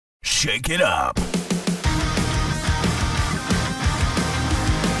shake it up.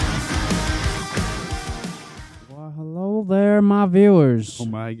 Well, hello there, my viewers. Oh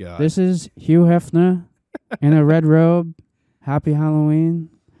my God. This is Hugh Hefner in a red robe. Happy Halloween.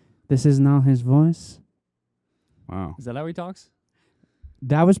 This is not his voice. Wow. Is that how he talks?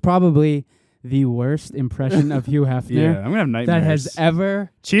 That was probably the worst impression of Hugh Hefner Yeah, I'm gonna have nightmares. that has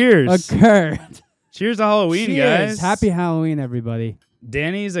ever Cheers. occurred. Cheers to Halloween, Cheers. guys. Happy Halloween, everybody.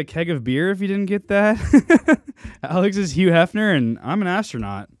 Danny's a keg of beer, if you didn't get that. Alex is Hugh Hefner, and I'm an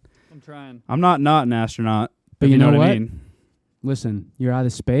astronaut. I'm trying. I'm not an astronaut. But if you know what what? I mean. Listen, you're out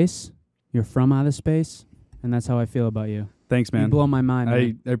of space. You're from outer space. And that's how I feel about you. Thanks, You man. blow my mind,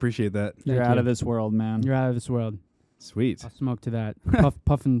 man. I appreciate that. You're Thank out you. of this world, man. You're out of this world. Sweet. I'll smoke to that.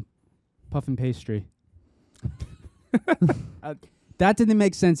 Puffin pastry. That didn't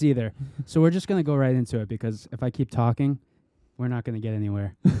make sense either. So we're just going to go right into it because if I keep talking, we're not going to get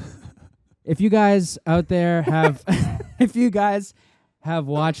anywhere. If you guys out there have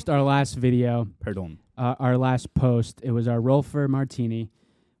watched our last video, Pardon. our last post, it was our roll for Martini.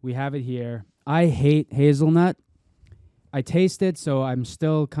 We have it here. I hate hazelnut. I taste it, so I'm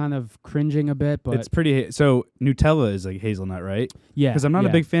still kind of cringing a bit, but It's pretty. So Nutella is like hazelnut, right? yeah. Because I'm not yeah.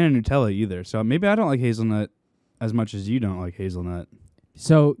 a big fan of Nutella either. So maybe I don't like hazelnut as much as you don't like hazelnut.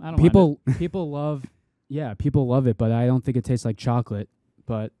 So I don't people love it, but I don't think it tastes like chocolate.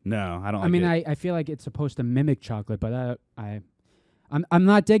 But No, I don't. I mean, it. I feel like it's supposed to mimic chocolate, but I'm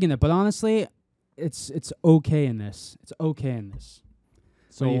not digging it. But honestly, it's okay in this. It's okay in this.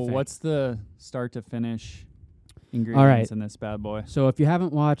 So What do you think? what's the start to finish ingredients in this bad boy? So if you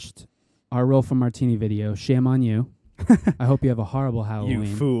haven't watched our roll for Martini video, shame on you. I hope you have a horrible Halloween.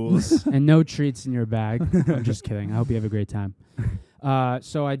 You fools. And no treats in your bag. I'm just kidding. I hope you have a great time.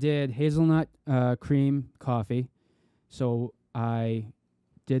 So I did hazelnut cream coffee. So I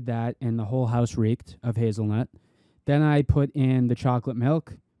did that, and the whole house reeked of hazelnut. Then I put in the chocolate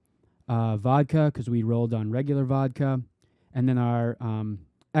milk, vodka, because we rolled on regular vodka. And then our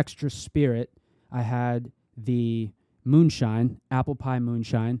extra spirit, I had the moonshine, apple pie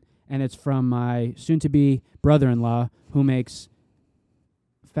moonshine. And it's from my soon-to-be brother-in-law who makes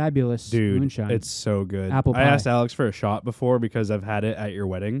fabulous Dude, moonshine. it's so good. Apple I pie. asked Alex for a shot before because I've had it at your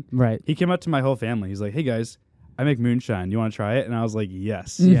wedding. Right. He came up to my whole family. He's like, "Hey guys, I make moonshine. You want to try it?" And I was like,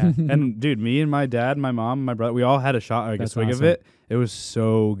 "Yes." Yeah. And dude, me and my dad, my mom, my brother, we all had a shot, like That's a swig of awesome. it. It was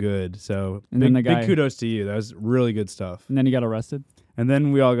so good. So And then big, the guy- big kudos to you. That was really good stuff. And then he got arrested? And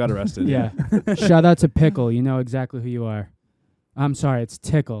then we all got arrested. Yeah. Shout out to Pickle. You know exactly who you are. I'm sorry, it's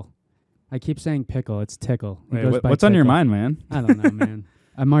Tickle. I keep saying Pickle. It's Tickle. He Wait, goes by what's on your Tickle. mind, man? I don't know, man.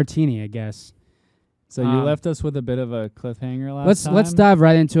 A martini, I guess. So you left us with a bit of a cliffhanger last time? Let's dive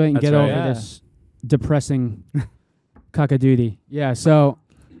right into it and That's get right. over Yeah. this depressing cockadoodie. Yeah, so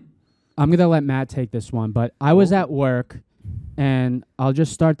I'm going to let Matt take this one, but I was at work, and I'll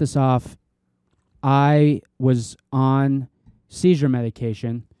just start this off. I was on seizure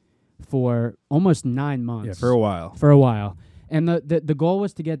medication for almost 9 months. Yeah, for a while. For a while. And the goal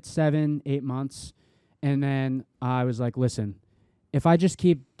was to get 7-8 months. And then I was like, listen, if I just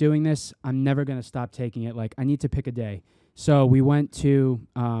keep doing this, I'm never going to stop taking it. Like, I need to pick a day. So we went to,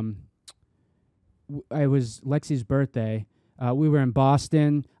 it was Lexi's birthday. We were in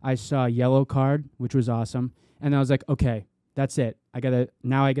Boston. I saw Yellow Card, which was awesome. And I was like, okay, that's it. I got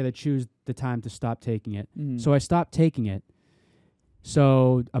to choose the time to stop taking it. Mhm. So I stopped taking it.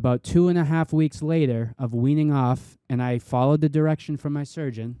 So about 2.5 weeks later of weaning off, and I followed the direction from my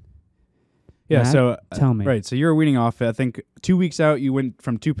surgeon. Yeah, Matt, so tell me. right. So you were weaning off. I think 2 weeks out, you went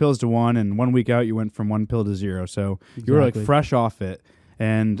from 2 pills to 1, and 1 week out, you went from 1 pill to 0. So you were like Exactly. fresh off it,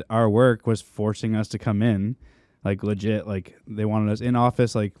 and our work was forcing us to come in, like legit. Like they wanted us in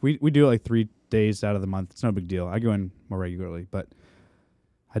office. Like we do it like 3 days out of the month. It's no big deal. I go in more regularly, but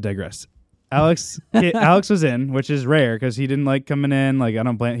I digress. Alex was in, which is rare because he didn't like coming in. Like I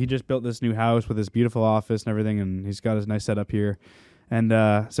don't blame. He just built this new house with this beautiful office and everything, and he's got his nice setup here. And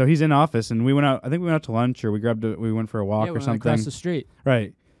so he's in office, and we went out. I think we went out to lunch, or we went for a walk Yeah, we or went something. across the street.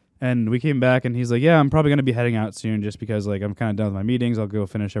 Right. And we came back, and he's like, "Yeah, I'm probably gonna be heading out soon, just because like I'm kind of done with my meetings. I'll go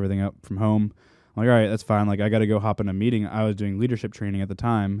finish everything up from home." I'm like, "All right, that's fine. Like I got to go hop in a meeting." I was doing leadership training at the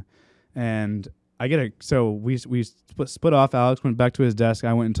time, and so we split off. Alex went back to his desk.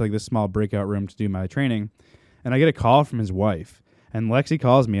 I went into like this small breakout room to do my training, and I get a call from his wife. And Lexi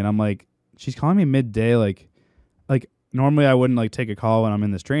calls me, and I'm like, she's calling me midday. Like normally I wouldn't like take a call when I'm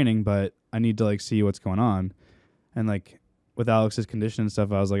in this training, but I need to like see what's going on. And like with Alex's condition and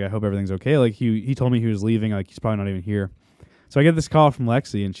stuff, I was like, I hope everything's okay. Like he told me he was leaving. Like he's probably not even here. So I get this call from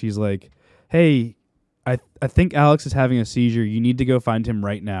Lexi, and she's like, "Hey, I think Alex is having a seizure. You need to go find him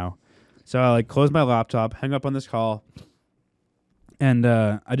right now." So I like closed my laptop, hung up on this call, and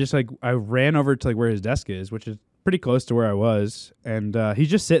I just like I ran over to like where his desk is, which is pretty close to where I was, and he's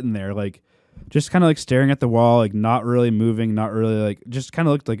just sitting there like just kind of like staring at the wall, like not really moving, not really like just kind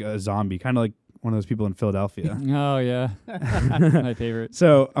of looked like a zombie, kind of like one of those people in Philadelphia. Oh yeah, my favorite.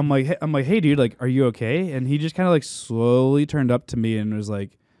 So I'm like, hey, dude, like, are you okay? And he just kind of like slowly turned up to me and was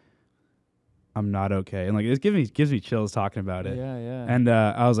like, I'm not okay. And like it gives me chills talking about it. Yeah, yeah. And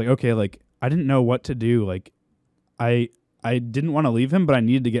I was like, okay, like I didn't know what to do. Like I didn't want to leave him, but I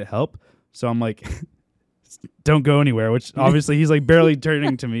needed to get help. So I'm like, don't go anywhere, which obviously he's like barely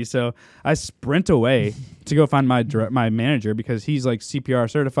turning to me. So I sprint away to go find my manager because he's like CPR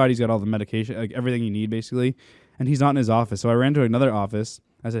certified. He's got all the medication, like everything you need basically. And he's not in his office. So I ran to another office.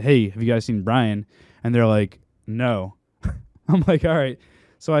 I said, hey, have you guys seen Brian? And they're like, no. I'm like, all right.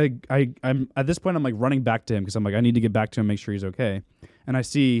 So I'm at this point, I'm like running back to him because I'm like, I need to get back to him, make sure he's okay. And I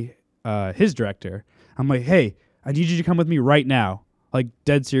see his director. I'm like, hey, I need you to come with me right now. Like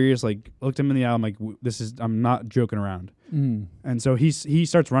dead serious, like looked him in the eye. I'm like, I'm not joking around. And so he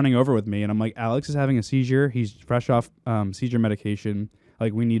starts running over with me, and I'm like, Alex is having a seizure. He's fresh off seizure medication.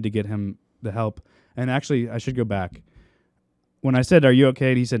 Like we need to get him the help. And actually, I should go back. When I said, "Are you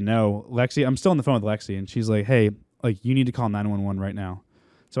okay?" and he said, "No." Lexi, I'm still on the phone with Lexi, and she's like, "Hey, like you need to call 911 right now."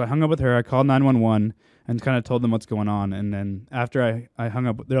 So I hung up with her. I called 911 and kind of told them what's going on. And then after I hung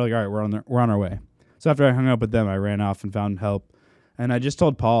up, they're like, "All right, we're on our way." So after I hung up with them, I ran off and found help. And I just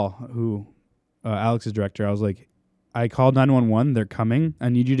told Paul, who Alex's director, I was like, I called 911. They're coming. I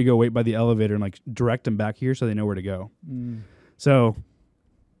need you to go wait by the elevator and like direct them back here so they know where to go. So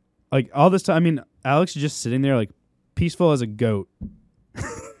like all this time, I mean, Alex is just sitting there like peaceful as a goat.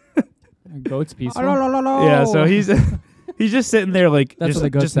 A goat's peaceful. Yeah, so he's just sitting there like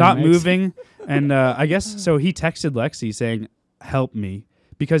just not moving. And I guess so he texted Lexi saying, help me.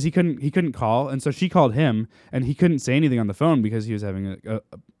 Because he couldn't call, and so she called him, and he couldn't say anything on the phone because he was having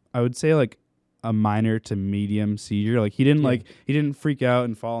I would say like a minor to medium seizure. Like he didn't freak out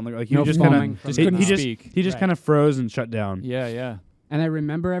and fall, like he was just kind of he just kind of froze and shut down. Yeah. And I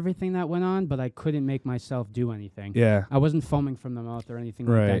remember everything that went on, but I couldn't make myself do anything. Yeah, I wasn't foaming from the mouth or anything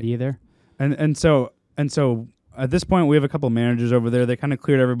like that either. And so at this point, we have a couple managers over there. They kind of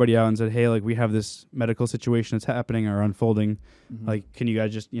cleared everybody out and said, hey, like, we have this medical situation that's happening or unfolding. Like, can you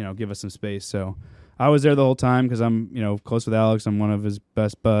guys just, give us some space? So I was there the whole time because I'm, close with Alex. I'm one of his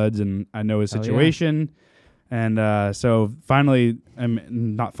best buds, and I know his situation. Yeah. And so finally,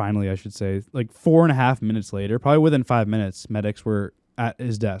 not finally, I should say, like 4.5 minutes later, probably within 5 minutes, medics were at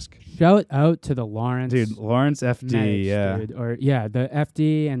his desk. Shout out to the Lawrence. Dude, Lawrence FD, medics, yeah. Dude. Or, yeah, the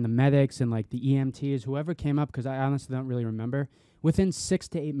FD and the medics and, like, the EMTs, whoever came up, because I honestly don't really remember, within 6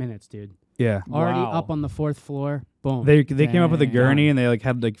 to 8 minutes, dude. Yeah. Already up on the 4th floor. Boom. They came up with a gurney, and they, like,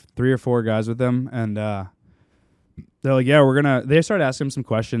 had, like, 3 or 4 guys with them, and they're like, yeah, they started asking him some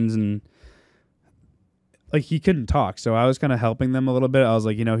questions, and like he couldn't talk, so I was kind of helping them a little bit. I was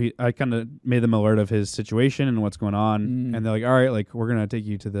like, I kind of made them alert of his situation and what's going on, and they're like, all right, like we're gonna take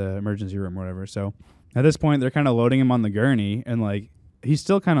you to the emergency room, or whatever. So at this point, they're kind of loading him on the gurney, and like he's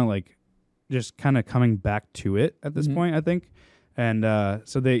still kind of like just kind of coming back to it at this point, I think. And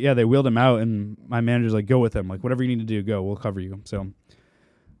so they wheeled him out, and my manager's like, go with him, like whatever you need to do, go, we'll cover you. So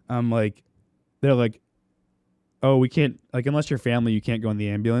I'm like, they're like, oh, we can't, like unless you're family, you can't go in the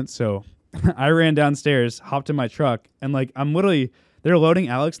ambulance. So I ran downstairs, hopped in my truck, and like they're loading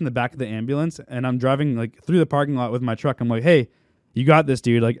Alex in the back of the ambulance, and I'm driving like through the parking lot with my truck. I'm like, hey, you got this,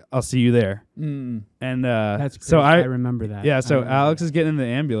 dude. Like, I'll see you there. And that's crazy. so I remember that. Yeah, so Alex is getting in the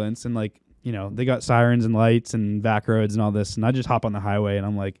ambulance, and like they got sirens and lights and back roads and all this, and I just hop on the highway, and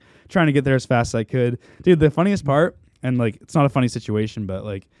I'm like trying to get there as fast as I could, dude. The funniest part, and like it's not a funny situation, but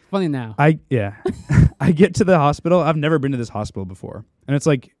like funny now. I get to the hospital. I've never been to this hospital before, and it's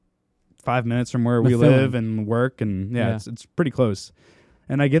like 5 minutes from where we live and work, and it's pretty close.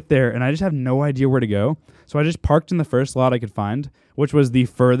 And I get there, and I just have no idea where to go. So I just parked in the first lot I could find, which was the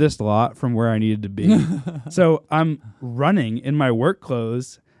furthest lot from where I needed to be. So I'm running in my work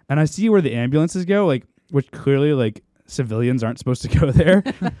clothes, and I see where the ambulances go, like which clearly like civilians aren't supposed to go there.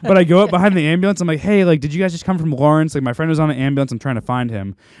 But I go up behind the ambulance. I'm like, hey, like, did you guys just come from Lawrence? Like, my friend was on an ambulance. I'm trying to find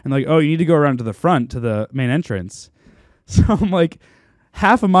him. And like, oh, you need to go around to the front to the main entrance. So I'm like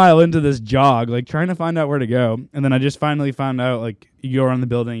half a mile into this jog, like trying to find out where to go. And then I just finally found out, like, you go around the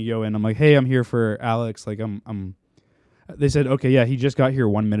building, you go in. I'm like, hey, I'm here for Alex. Like, they said, okay, yeah, he just got here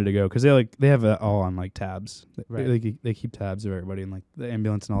 1 minute ago. Cause they have it all on like tabs. Right. They keep tabs of everybody and like the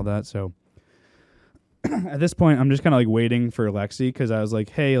ambulance and all that. So at this point, I'm just kind of like waiting for Lexi. Cause I was like,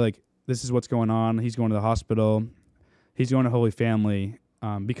 hey, like, this is what's going on. He's going to the hospital. He's going to Holy Family.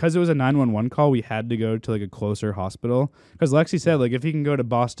 because it was a 911 call, we had to go to like a closer hospital. Because Lexi said like if he can go to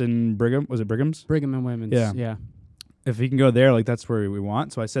Boston Brigham, was it Brigham's? Brigham and Women's. Yeah. If he can go there, like that's where we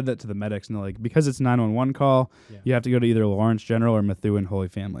want. So I said that to the medics, and they're like, because it's a 911 call, you have to go to either Lawrence General or Methuen Holy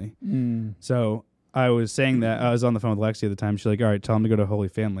Family. So I was saying that I was on the phone with Lexi at the time. She's like, all right, tell him to go to Holy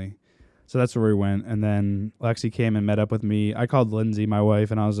Family. So that's where we went. And then Lexi came and met up with me. I called Lindsay, my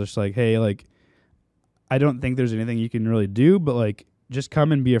wife, and I was just like, hey, like, I don't think there's anything you can really do, but like, just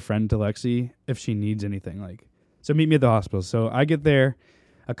come and be a friend to Lexi if she needs anything. Like, so meet me at the hospital. So I get there.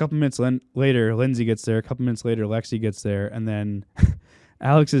 A couple minutes later, Lindsay gets there. A couple minutes later, Lexi gets there. And then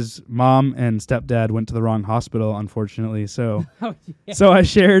Alex's mom and stepdad went to the wrong hospital, unfortunately. So so I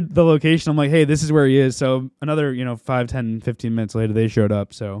shared the location. I'm like, hey, this is where he is. So another, 5, 10, 15 minutes later, they showed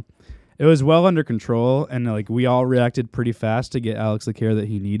up. So it was well under control. And like we all reacted pretty fast to get Alex the care that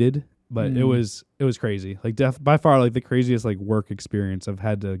he needed. But it was crazy. Like by far like the craziest like work experience I've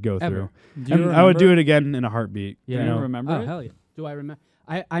had to go through. And I would do it again in a heartbeat. Yeah. Do you remember it? Hell yeah. Do I remember?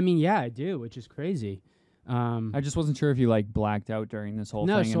 I mean, yeah, I do, which is crazy. I just wasn't sure if you like blacked out during this whole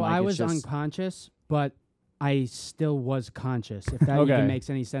thing. No, so like, I was unconscious, but I still was conscious, if that even makes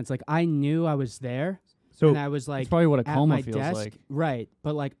any sense. Like I knew I was there, and I was like, that's probably what a coma my feels desk, like. Right,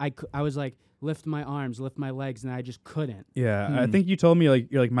 but like I was like, lift my arms, lift my legs, and I just couldn't. Yeah, I think you told me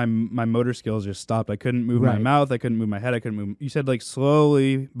like you're like my motor skills just stopped. I couldn't move my mouth. I couldn't move my head. I couldn't move. You said like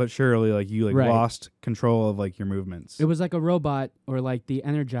slowly but surely like you like lost control of like your movements. It was like a robot or like the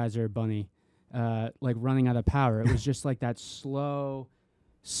Energizer bunny, like running out of power. It was just like that slow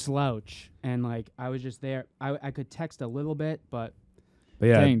slouch, and like I was just there. I could text a little bit, but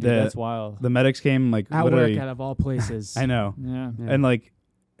yeah, dang, dude, that's wild. The medics came like at literally work out of all places. I know. Yeah, and like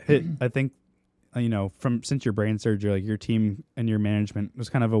I think. Since your brain surgery, like your team and your management was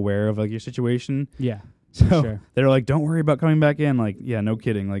kind of aware of like your situation. Yeah. So they're like, don't worry about coming back in. Like, yeah, no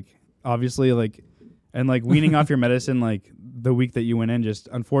kidding. Like, obviously, like, and like weaning off your medicine, like the week that you went in just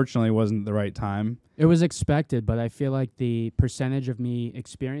unfortunately wasn't the right time. It was expected, but I feel like the percentage of me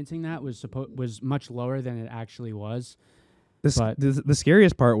experiencing that was much lower than it actually was. The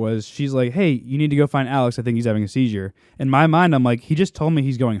scariest part was she's like, hey, you need to go find Alex. I think he's having a seizure. In my mind, I'm like, he just told me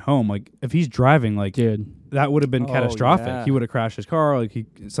he's going home. Like, if he's driving, like, dude, that would have been catastrophic. Yeah. He would have crashed his car. Like,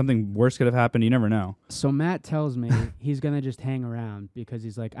 something worse could have happened. You never know. So Matt tells me he's going to just hang around because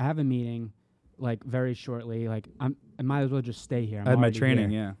he's like, I have a meeting, like, very shortly. Like, I might as well just stay here. I had my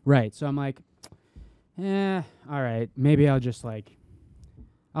training, yeah. Right. So I'm like, all right. Maybe I'll just, like,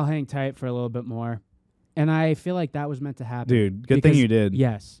 I'll hang tight for a little bit more. And I feel like that was meant to happen. Dude, good thing you did.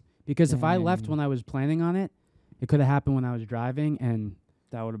 Yes. Because if I left when I was planning on it, it could have happened when I was driving, and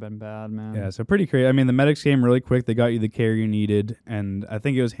that would have been bad, man. Yeah, so pretty crazy. I mean, the medics came really quick. They got you the care you needed, and I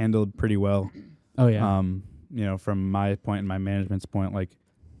think it was handled pretty well. Oh, yeah. From my point and my management's point, like,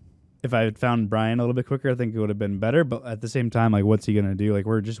 if I had found Brian a little bit quicker, I think it would have been better. But at the same time, like, what's he going to do? Like,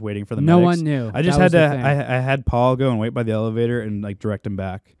 we're just waiting for the medics. No one knew. I just had to, I had Paul go and wait by the elevator and, like, direct him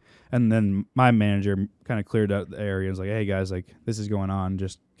back. And then my manager kind of cleared out the area and was like, hey, guys, like, this is going on.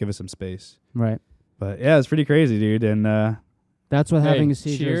 Just give us some space. Right. But, yeah, it's pretty crazy, dude. And that's what having a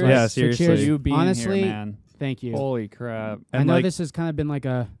seizure is like. Yeah, seriously. So cheers. You being Honestly, here, man. Thank you. Holy crap. I know this has kind of been like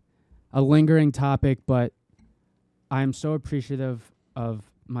a lingering topic, but I'm so appreciative of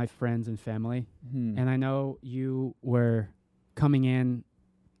my friends and family. And I know you were coming in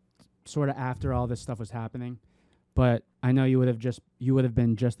sort of after all this stuff was happening, but I know you would have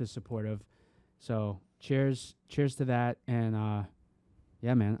been just as supportive. So cheers to that. And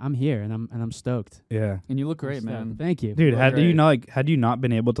yeah, man, I'm here and I'm stoked. Yeah. And you look great, man. Thank you. Dude, had you not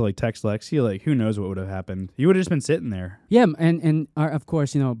been able to like text Lexi, like who knows what would have happened? You would have just been sitting there. Yeah, and of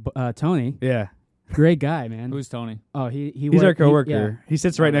course, Tony. Yeah. Great guy, man. Who's Tony? Oh, he's our coworker. He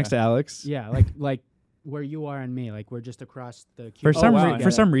sits right next to Alex. Yeah, like where you are and me, like we're just across the. For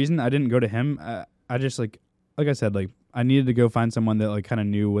some reason, I didn't go to him. I just like I said, like I needed to go find someone that like kind of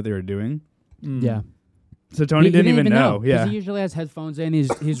knew what they were doing. Yeah. So Tony didn't even know. Yeah, he usually has headphones in.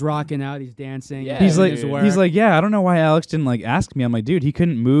 He's rocking out. He's dancing. Yeah, he's like, yeah. I don't know why Alex didn't like ask me. I'm like, dude, he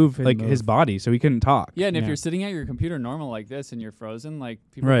couldn't move his body, so he couldn't talk. Yeah, and if you're sitting at your computer normal like this and you're frozen, like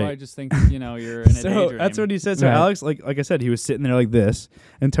people probably just think you're in a daydream. That's what he said. So Alex, like I said, he was sitting there like this,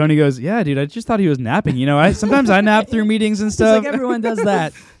 and Tony goes, yeah, dude, I just thought he was napping. Sometimes I nap through meetings and stuff. Like everyone does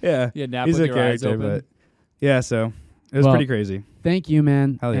that. Yeah, nap he's with a your eyes character, open. but yeah, so it was pretty crazy. Thank you,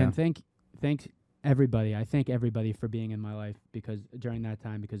 man. Hell yeah. And thank everybody. I thank everybody for being in my life during that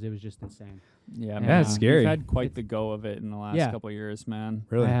time because it was just insane. Yeah, man. It's scary. You've had quite the go of it in the last couple of years, man.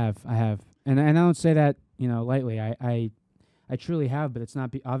 Really, I have, and I don't say that lightly. I truly have, but it's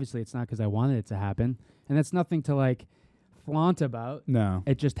not. Obviously, it's not because I wanted it to happen, and it's nothing to like flaunt about. No.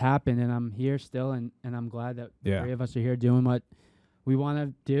 It just happened, and I'm here still, and I'm glad that the Yeah. three of us are here doing what we want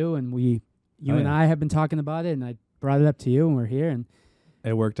to do, and you Oh, and yeah. I have been talking about it, and I brought it up to you, and we're here, and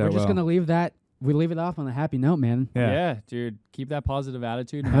It worked we're out just well. gonna leave it off on a happy note, man. Yeah. Dude. Keep that positive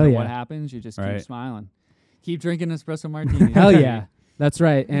attitude. No Hell matter yeah. what happens, you just Right. keep smiling. Keep drinking espresso martinis. Hell yeah, that's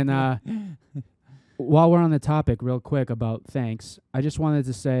right. And while we're on the topic, real quick about thanks, I just wanted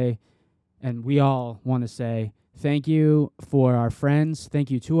to say, and we all want to say, thank you for our friends. Thank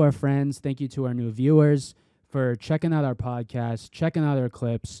you to our friends. Thank you to our new viewers for checking out our podcast, checking out our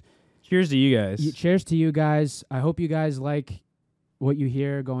clips. Cheers to you guys. Cheers to you guys. I hope you guys like what you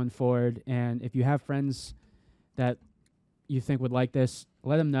hear going forward. And if you have friends that you think would like this,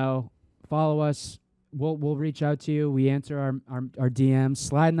 let them know. Follow us. We'll reach out to you. We answer our DMs.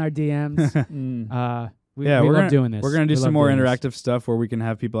 Slide in our DMs. We love doing this. We're going to do We some love more doing this. interactive stuff where we can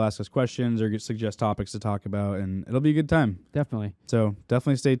have people ask us questions or suggest topics to talk about, and it'll be a good time. Definitely. So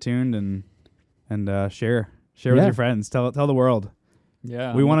definitely stay tuned and share with Yeah. your friends. Tell the world.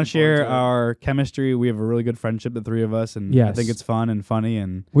 Yeah. We I'm want to looking forward share to it. our chemistry. We have a really good friendship, the three of us, and I Yes. think it's fun and funny,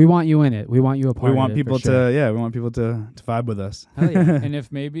 and We want you in it. We want you a part we of want it, people for sure. we want people to vibe with us. Hell yeah. And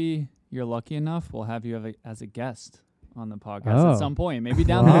if maybe you're lucky enough, we'll have you as a guest on the podcast Oh. at some point. Maybe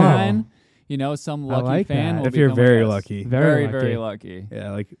down the Wow. line, some I lucky like fan that. will If you're become a very guest. lucky. Very Very lucky. lucky.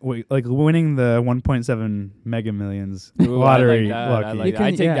 Yeah, like winning the 1.7 Mega Millions Ooh, lottery. I like that. Lucky. I You like that. can-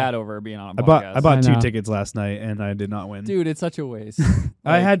 I take yeah. that over being on a I podcast. bought I 2 know. tickets last night and I did not win. Dude, it's such a waste.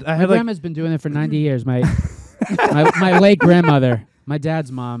 I had My like grandma's been doing it for 90 years. My my late grandmother, my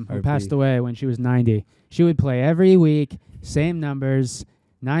dad's mom, who RP. passed away when she was 90, she would play every week, same numbers,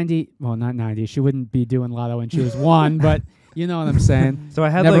 90. Well, not 90. She wouldn't be doing lotto when she was 1, but you know what I'm saying. so I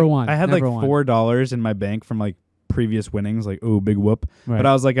had Never like won. I had Never like won. $4 in my bank from like previous winnings, like oh big whoop. Right. But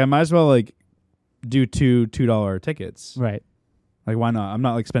I was like, I might as well like do $2 tickets. Right. Like why not? I'm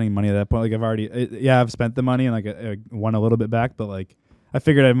not like spending money at that point. Like I've already I've spent the money and like I won a little bit back, but like I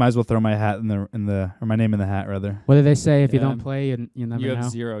figured I might as well throw my hat or my name in the hat rather. What do they say? If you Yeah. don't play, you never You know. have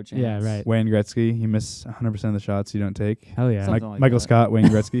zero chance. Yeah, right. Wayne Gretzky, you miss 100% of the shots you don't take. Hell yeah. Something like Michael that. Scott, Wayne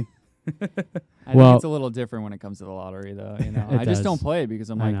Gretzky. I Well- think it's a little different when it comes to the lottery, though. It I just does. don't play because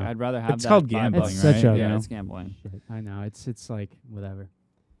I'm I like, know. I'd rather have It's that called $5 gambling, It's such right? a- Yeah, Yeah. it's gambling. Shit, I know. It's like whatever.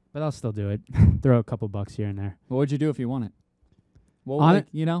 But I'll still do it. Throw a couple bucks here and there. What would you do if you won it? Well, On like,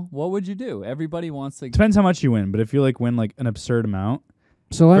 what would you do? Everybody wants to. Depends how much you win, but if you like win like an absurd amount,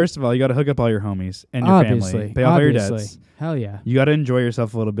 So first of all, you got to hook up all your homies and your obviously, family, pay off all your obviously. debts. Hell yeah. You got to enjoy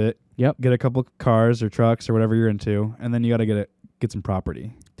yourself a little bit. Yep. Get a couple cars or trucks or whatever you're into, and then you got to get some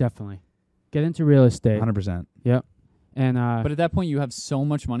property. Definitely. Get into real estate. 100%. And But at that point, you have so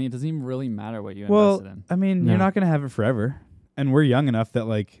much money, it doesn't even really matter what you Well, invested in. I mean, No. you're not going to have it forever, and we're young enough that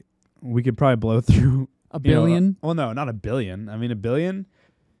like we could probably blow through A you know, billion? well, no, not a billion. I mean, a billion.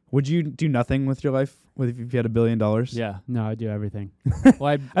 Would you do nothing with your life if you had $1 billion? Yeah. no, I do everything.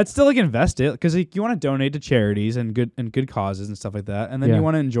 Well, I'd still like invest it because like, you want to donate to charities and good causes and stuff like that, and then Yeah. you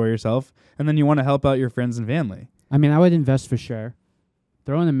want to enjoy yourself, and then you want to help out your friends and family. I mean, I would invest for sure.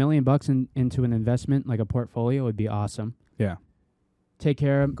 Throwing $1 million into an investment like a portfolio would be awesome. Yeah. Take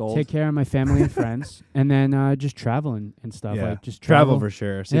care of Gold. my family and friends, and then just travel and stuff. Yeah. Like just Travel for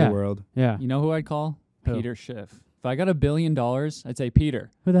sure, see Yeah. the world. Yeah. you know who I'd call? Who? Peter Schiff. If I got $1 billion, I'd say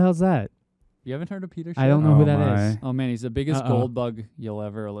Peter. Who the hell's that? You haven't heard of Peter Schiff? I don't know Oh who that my. is. Oh, man, he's the biggest Uh-oh. gold bug you'll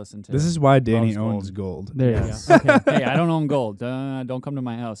ever listen to. This is why Danny Loves owns gold. There Yes. you go. Okay. Hey, I don't own gold. Don't come to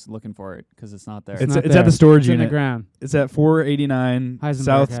my house looking for it because it's not there. It's not at the there. storage It's in the unit. ground. It's at 489 Heisenberg has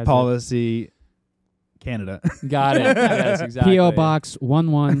South it. Policy, Canada. Got it. Yes, exactly. P.O. Box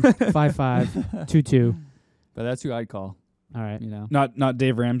 115522. But that's who I'd call, All right. you know. not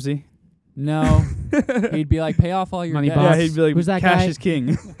Dave Ramsey. No. He'd be like, pay off all your Money debt. box. Yeah, he'd be like, Who's that cash guy? is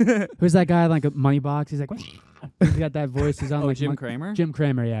king. Who's that guy like a money box? He's like, what? He's got that voice. He's on Oh, like Jim Cramer? Jim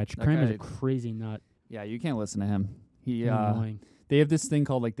Cramer, yeah. Kramer's a guy's- crazy nut. Yeah, you can't listen to him. He Annoying. they have this thing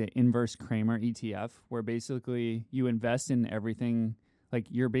called like the inverse Kramer ETF, where basically you invest in everything. Like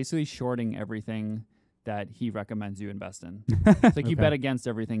you're basically shorting everything that he recommends you invest in. It's like you Okay. bet against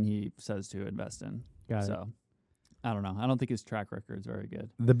everything he says to invest in. Got it. So I don't know. I don't think his track record is very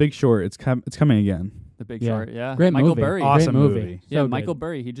good. The Big Short. It's coming again. The Big Yeah. Short, yeah. Great Michael movie. Burry. Awesome Great movie. movie. Yeah, So Michael good.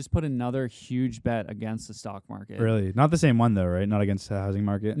 Burry. He just put another huge bet against the stock market. Really, not the same one though, right? Not against the housing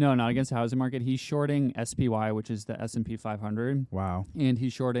market. No, not against the housing market. He's shorting SPY, which is the S&P 500, Wow, and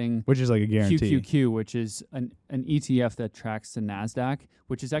he's shorting which is like a guarantee. QQQ, which is an ETF that tracks the NASDAQ,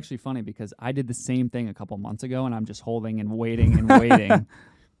 which is actually funny because I did the same thing a couple months ago, and I'm just holding and waiting and waiting.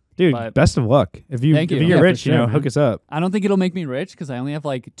 Dude, But- best of luck. If you Thank if you. you Yeah, get for rich, sure, man. hook us up. I don't think it'll make me rich because I only have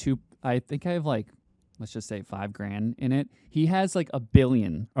like two. I think I have like let's just say $5,000 in it. He has like $1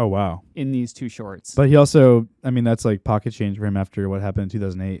 billion Oh wow. in these 2 shorts. But he also, I mean, that's like pocket change for him after what happened in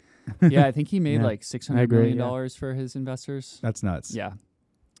 2008. Yeah, I think he made Yeah. like I $600 agree, million yeah. dollars for his investors. That's nuts. Yeah.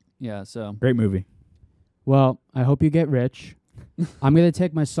 Yeah, so Great movie. Well, I hope you get rich. I'm gonna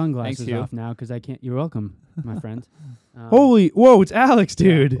take my sunglasses Hugh. off now because I can't. You're welcome, my friend. Whoa, it's Alex,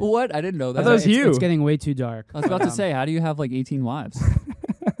 dude. what? I didn't know that. thought it was it's, you. It's getting way too dark. I was about to say, how do you have like 18 wives?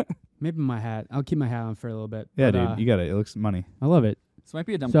 Maybe my hat. I'll keep my hat on for a little bit. Yeah, but, dude, you got it. It looks money. I love it. This might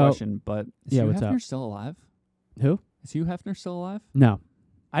be a dumb So- question, but is Yeah, Hugh what's Hefner up? still alive? Who? Is Hugh Hefner still alive? No.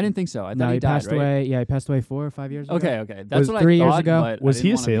 I didn't think so. I thought No, he he died, passed right? away. Yeah, he passed away 4 or 5 years ago. Okay. That's Was what 3 I years thought, ago? but I Was he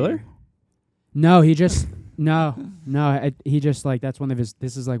didn't a wanna be- sailor? No, he just no. He just like that's one of his.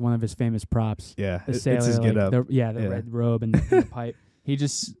 This is like one of his famous props. Yeah, The it's sailor, his like, get up. the Yeah. red robe and the pipe. He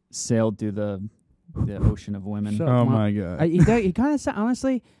just sailed through the ocean of women. Shut Oh Come on. my god. He kind of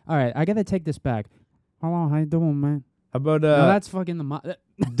honestly. All right, I gotta take this back. Hello, how you doing, man? How about No, that's fucking the.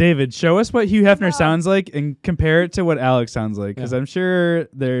 David? Show us what Hugh Hefner sounds like and compare it to what Alex sounds like, because Yeah. I'm sure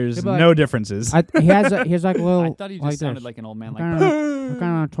there's Yeah, but no differences. he has like a little. I thought he just like sounded this. like an old man. Kinda- Like,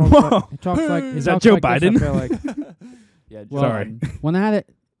 kind of talks like, he talks like. Is he that talks Joe like this, I Biden? feel like. yeah, Well, Sorry. when I had it,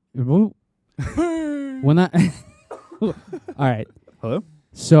 when I. All right. Hello?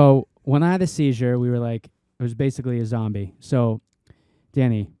 So when I had a seizure, we were like, it was basically a zombie. So,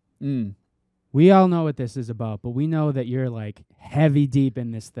 Danny, we all know what this is about, but we know that you're like heavy deep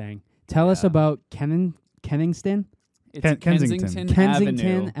in this thing. Tell us Yeah. about Kenningston? It's Kensington.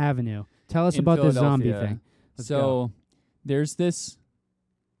 Kensington Avenue. Tell us in about this zombie Philadelphia. thing. Let's So go. there's this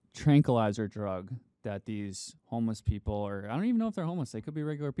tranquilizer drug that these homeless people, or I don't even know if they're homeless, they could be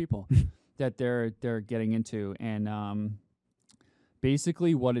regular people, that they're getting into. And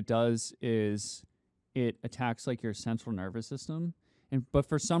basically what it does is it attacks like your central nervous system. But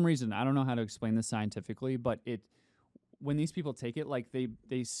for some reason, I don't know how to explain this scientifically, but when these people take it, like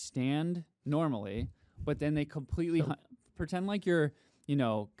they stand normally, but then they completely pretend like you're,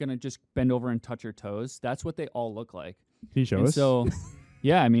 gonna just bend over and touch your toes. That's what they all look like. Can you show And us? so,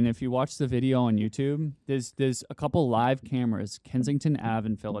 yeah, I mean, if you watch the video on YouTube, there's a couple live cameras, Kensington Ave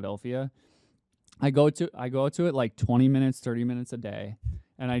in Philadelphia. I go to it like 20 minutes, 30 minutes a day,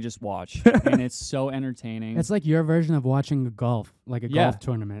 and I just watch, and it's so entertaining. It's like your version of watching a golf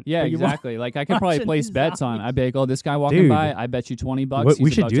tournament. Yeah, But you wa- exactly. Like I could probably watching place these bets on. zombies. I bet, this guy walking Dude. by, I bet you $20. What- we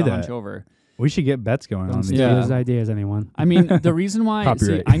he's should about do to that. hunch over. we should get bets going on Don't these. steal Yeah. his ideas, anyone. I mean, the reason why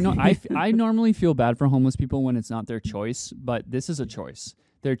Copyright. I know I normally feel bad for homeless people when it's not their choice, but this is a choice.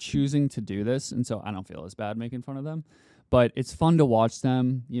 They're choosing to do this, and so I don't feel as bad making fun of them. But it's fun to watch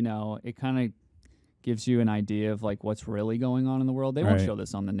them. It kind of gives you an idea of like what's really going on in the world. They won't Right. show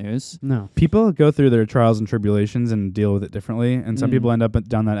this on the news. No. People go through their trials and tribulations and deal with it differently, and some Mm. people end up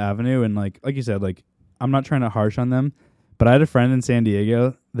down that avenue. And like you said, like I'm not trying to harsh on them, but I had a friend in San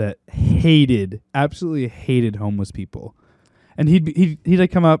Diego that absolutely hated homeless people, and he'd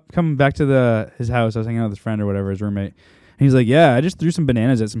like come back to his house. I was hanging out with his friend or whatever, his roommate, and he's like, "Yeah, I just threw some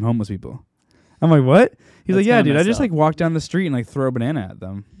bananas at some homeless people." I'm like, "What?" He's like, That's "Yeah, kinda dude, I messed just up. like walk down the street and like throw a banana at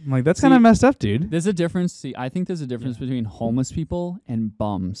them." I'm like, "That's See, kind of messed up, dude." There's a difference. See, I think there's a difference between homeless people and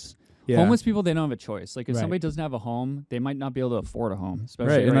bums. Yeah. Homeless people, they don't have a choice. Like if Right. somebody doesn't have a home, they might not be able to afford a home,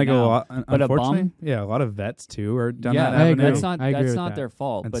 especially Right, and like now. a lot, But a unfortunately, bum? yeah, a lot of vets too are down Yeah, that I avenue. agree. that's not I agree that's with not that. their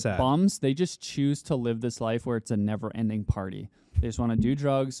fault. That's But sad. bums, they just choose to live this life where it's a never-ending party. They just want to do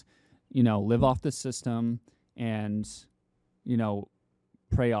drugs, live off the system, and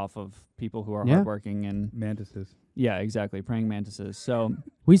prey off of people who are Yeah. hardworking and Mantises. yeah, exactly, praying mantises. So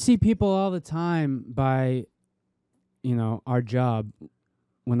We see people all the time by, our job.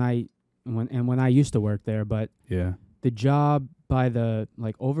 When I used to work there, but Yeah. the job by the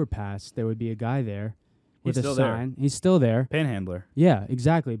like overpass, there would be a guy there with He's a still there. sign. He's still there. Panhandler. Yeah,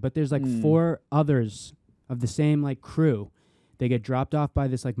 exactly. But there's like 4 others of the same like crew. They get dropped off by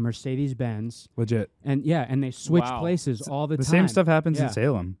this like Mercedes Benz, Legit. and they switch Wow. places all the The time. same stuff happens Yeah. in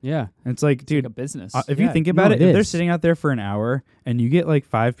Salem. Yeah, And it's like, it's dude, like a business. if Yeah, you think about no, it, it if they're is. sitting out there for an hour and you get like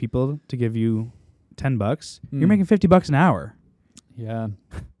 5 people to give you $10, you're Mm. making $50 an hour. yeah.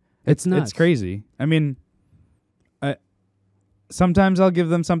 it's nuts. It's crazy. I mean, sometimes I'll give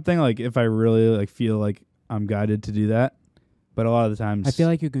them something like if I really like feel like I'm guided to do that, but a lot of the times I feel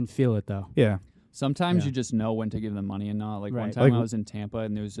like you can feel it though. yeah. Sometimes Yeah. you just know when to give them money and not. Like one Right. time Like I was in Tampa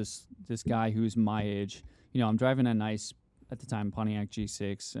and there was this guy who's my age. I'm driving a nice, at the time, Pontiac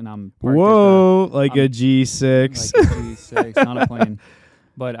G6 and I'm parked Whoa, like a I'm- G6. like a G6, not a plane.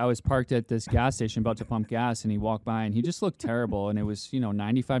 But I was parked at this gas station about to pump gas and he walked by and he just looked terrible and it was,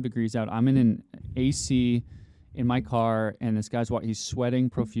 95 degrees out. I'm in an AC in my car, and this guy's he's sweating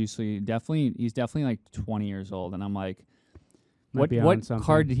profusely. He's definitely like 20 years old, and I'm like, what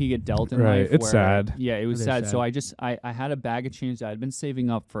card did he get dealt in life? It's sad. Yeah, it was It sad. is So sad. I had a bag of change that I'd been saving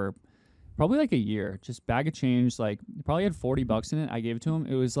up for probably like a year. Just bag of change, like probably had $40 in it. I gave it to him.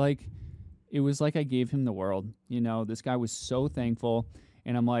 It was like I gave him the world. You know, this guy was so thankful,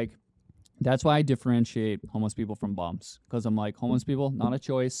 and I'm like, that's why I differentiate homeless people from bums, because I'm like, homeless people, not a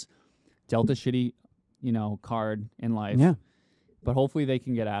choice, dealt a shitty, card in life. Yeah. But hopefully they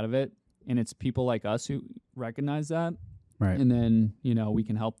can get out of it, and it's people like us who recognize that. Right. And then, we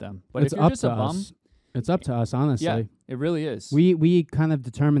can help them. But It's if you're up just to a bum, us. It's up to us, honestly. yeah, it really is. We kind of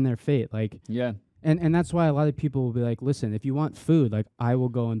determine their fate. Like, yeah. and that's why a lot of people will be like, listen, if you want food, like, I will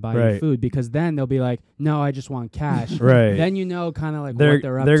go and buy you Right. food, because then they'll be like, no, I just want cash. Right. Then kind of like They're what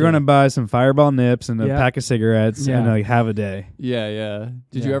they're up they're to. going to buy some Fireball nips and a Yeah. pack of cigarettes and Yeah. like have a day. Yeah.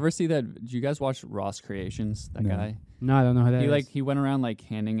 Did you Yeah. ever see that? Did you guys watch Ross Creations? That No. guy? No, I don't know who that is. He went around like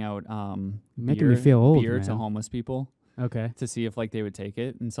handing out Making me feel old, beer to man. homeless people Okay. to see if like they would take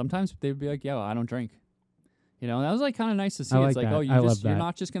it. And sometimes they would be like, "Yeah, I don't drink." That was like kind of nice to see. I It's like like, that. oh, I love you're that.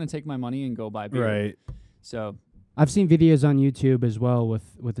 not just gonna take my money and go buy beer. Right. So I've seen videos on YouTube as well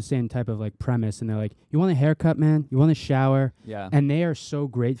with the same type of like premise, and they're like, you want a haircut, man? You want a shower? yeah. And they are so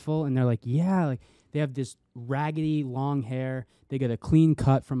grateful, and they're like, yeah, like they have this raggedy long hair. They get a clean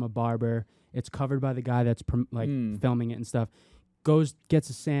cut from a barber. It's covered by the guy that's filming it and stuff. Gets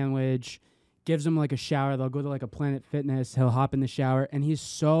a sandwich, gives them like a shower. They'll go to like a Planet Fitness. He'll hop in the shower, and he's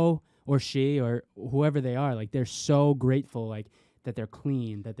so, or she, or whoever they are, like they're so grateful, like that they're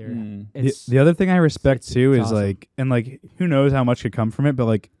clean, that they're. The other thing I respect too it's is awesome. like, and like, who knows how much could come from it, but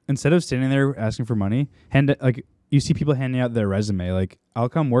like, instead of standing there asking for money, you see people handing out their resume, like, I'll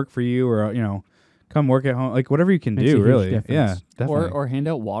come work for you, or come work at home, like whatever you can Makes a do, huge really. difference. Yeah, definitely. Or hand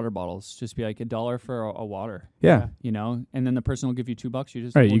out water bottles. Just be like $1 for a water. yeah. And then the person will give you $2. You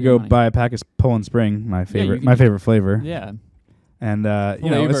just Right, hold you your go money. buy a pack of Poland Spring, my favorite, can favorite flavor, Yeah. and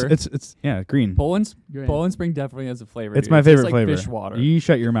Flavor. it's green. Poland Spring definitely has a flavor. It's dude. my It tastes favorite like flavor. Fish water. You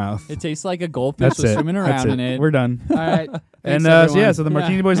shut your mouth. It tastes like a goldfish That's it. swimming That's around it. in it. We're done. All right. And Thanks, everyone. so the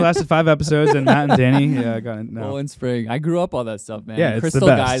Martini Boys lasted 5 episodes, and Matt and Danny, got it. No. Poland Spring. I grew up on that stuff, man. Yeah, it's the Crystal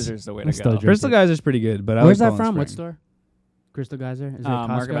best. Geysers the way I'm to still go. drinking. Crystal Geyser's pretty good, but I Where's like that Poland from? What Spring. store? Crystal Geyser? Is it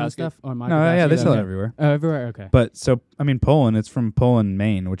Market Costco and Basket. stuff? Or Market No, yeah, they Basket? sell it Okay. everywhere. Oh, everywhere? Okay. But Poland, it's from Poland,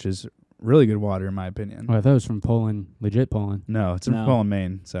 Maine, which is really good water in my opinion. Oh, I thought it was from Poland, legit Poland. No, it's from No. Poland,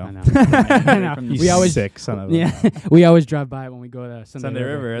 Maine. So I know. I know. You We always sick son of a yeah, we always drive by it when we go to Sunday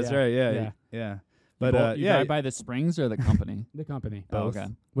River. That's right. Yeah, yeah. But you drive by the springs or the company? The company Both. Okay.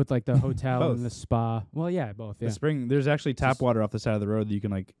 with like the hotel Both. and the spa. Well, yeah, both. Yeah. The spring, there's actually tap Just- water off the side of the road that you can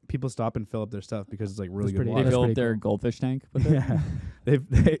like people stop and fill up their stuff because it's like really That's good pretty- They water. That's filled pretty their cool. goldfish tank with it. Yeah,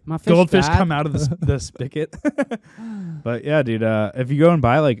 they My fish goldfish bad. come out of the spigot. But yeah, dude, if you go and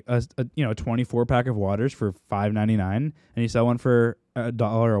buy like a 24 pack of waters for $5.99 and you sell one for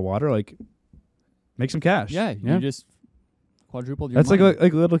 $1 a water, like make some cash. Yeah, Yeah. you just quadrupled your That's money.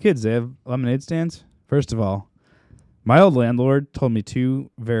 like little kids. They have lemonade stands. First of all, my old landlord told me 2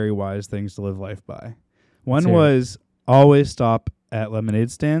 very wise things to live life by. One Let's hear it. was always stop at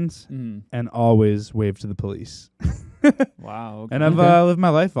lemonade stands Mm. and always wave to the police. Wow. Okay. And I've Okay. lived my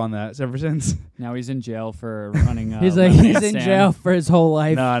life on that ever since. Now he's in jail for running. He's like lemonade he's in stand. jail for his whole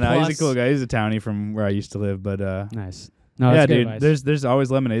life. No, he's a plus- cool guy. He's a townie from where I used to live. But Nice. No, yeah, that's good dude, advice. there's always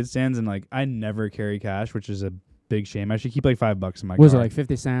lemonade stands, and like I never carry cash, which is a big shame. I should keep like $5 in my Was it car. like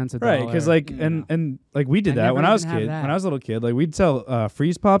 50 cents? Right, because like Mm. and like we did I that when never I was even have kid. that. When I was a little kid, like we'd sell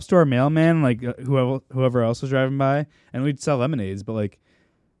freeze pops to our mailman, like whoever else was driving by, and we'd sell lemonades. But like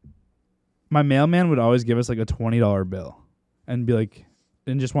my mailman would always give us like a $20 bill, and be like,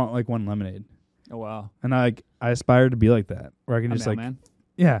 and just want like one lemonade. Oh wow. And I aspired to be like that, where I can A just like mailman?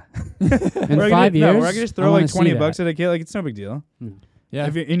 yeah. in Where I can 5 just- years, no, where I can just I throw wanna like see 20 that. bucks at a kid, like it's no big deal. Yeah.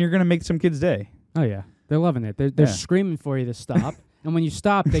 And you're gonna make some kid's day. Oh yeah, they're loving it. They're Yeah. screaming for you to stop, and when you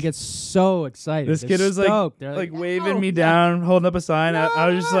stop, they get so excited. This They're kid was like stoked. They're like "No, waving me yeah." down, holding up a sign. I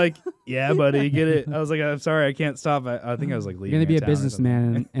was just No. like, "Yeah, buddy, get it." I was like, "I'm sorry, I can't stop." I think I was like You're leaving. gonna be a town or something.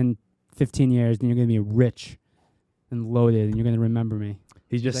 businessman in 15 years, and you're gonna be rich and loaded, and you're gonna remember me.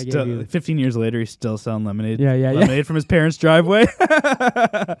 He's just I gave still, you- 15 years later. He's still selling lemonade. Yeah, yeah, yeah. Lemonade from his parents' driveway.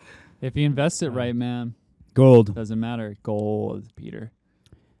 If you invest it right, man, Gold. doesn't matter. Gold, Peter.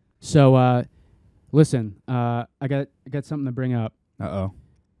 So, listen, I got something to bring up. Oh,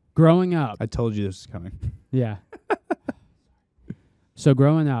 Growing up, I told you this was coming. yeah. So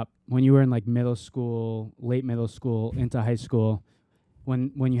growing up, when you were in like middle school, late middle school, into high school,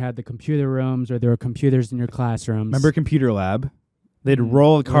 when you had the computer rooms or there were computers in your classrooms. Remember computer lab? they'd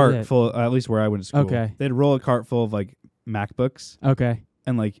roll a What is cart it? full. At least where I went to school, Okay. they'd roll a cart full of like MacBooks, Okay.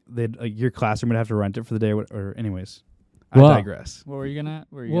 and like they'd your classroom would have to rent it for the day. Or anyways, Well- I digress. What were you gonna?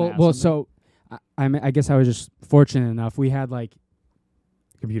 Well, so I guess I was just fortunate enough. We had like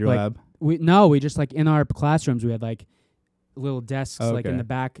Computer like, lab. we just like in our classrooms we had like little desks like in Okay. the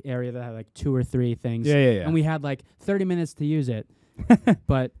back area that had like 2 or 3 things. Yeah. And we had like 30 minutes to use it.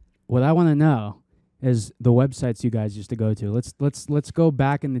 But what I want to know is the websites you guys used to go to. Let's go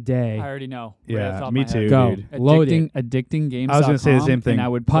back in the day. I already know. Right off the Yeah, top of me my head. too, Go. dude. Load it. Addictinggames.com. I was gonna say the same thing. And I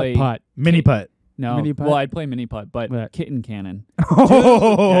would Putt play putt. Mini putt. No, Mini putt? well, I'd play mini putt, but What? Kitten Cannon. That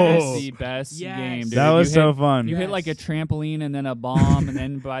Oh, is the best Yes. game, dude. that You was hit- so fun, You hit like a Yes. trampoline and then a bomb, and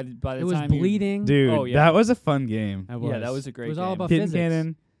then by the It was time bleeding. dude. Oh, yeah. That was a fun game. yeah, that was a great It was game. all about Kitten physics.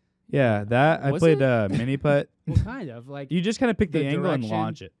 cannon. Yeah, that I Was played it? mini putt. Well, kind of like. You just kind of pick the The angle and direction.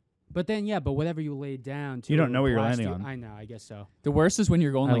 launch it. But then but whatever you laid down. You it don't would know what you're blast landing you. on. I know. I guess so. The worst is when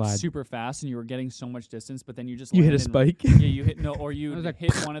you're going I like lied. super fast and you were getting so much distance, but then you just You hit a land in- spike. Yeah, you hit or you I was like,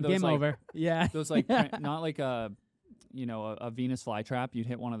 hit one of those Game like over. Yeah. those like not like a a Venus flytrap. You'd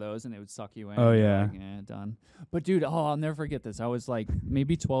hit one of those and it would suck you in. Oh, and you're yeah. like, done. But dude, I'll never forget this. I was like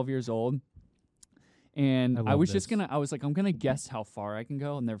maybe 12 years old, and I I love was just this. I was like, I'm gonna guess how far I can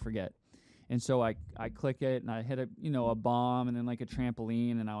go. I'll never forget. And so I click it and I hit a bomb and then like a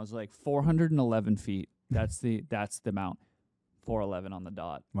trampoline and I was like 411 feet. That's the amount. 411 on the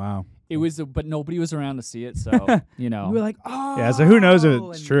dot. Wow. It was, but nobody was around to see it, so You were like, oh. Yeah. So who knows if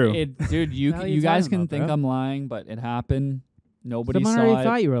it's and true? dude, you What the hell are you you guys talking can about, think bro? I'm lying, but it happened. Nobody Someone saw already it.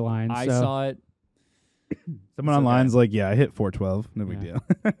 thought you were lying. I so. saw it. Someone It's online's like, yeah, I hit 412. No big Yeah. deal.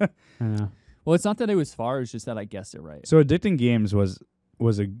 I know. Well, it's not that it was far; it's just that I guessed it right. So addicting games was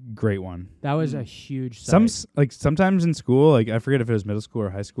a great one. That was Mm. a huge site. Like sometimes in school, like I forget if it was middle school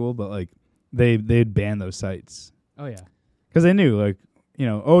or high school, but like they'd ban those sites Oh yeah. because they knew like you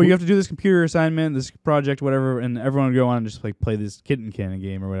have to do this computer assignment, this project, whatever, and everyone would go on and just like play this kitten cannon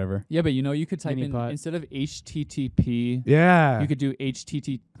game or whatever. Yeah, but you could type Mini in pot. instead of HTTP, Yeah, you could do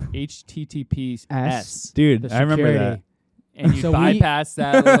HTTPS, dude, The I remember security. and you So we- bypass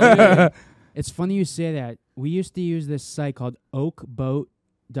that. A little bit. that. It's funny you say that. We used to use this site called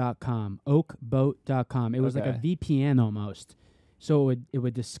oakboat.com. Oakboat.com. It was like a Okay. VPN almost. So it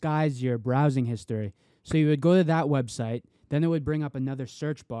would disguise your browsing history. So you would go to that website, then it would bring up another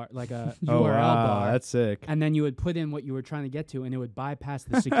search bar, like a Oh URL wow, bar. that's sick. And then you would put in what you were trying to get to, and it would bypass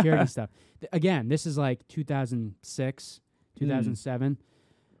the security stuff. Again, this is like 2006, 2007.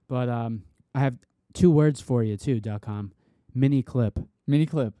 But I have 2 words for you, too, .com. Mini clip. Mini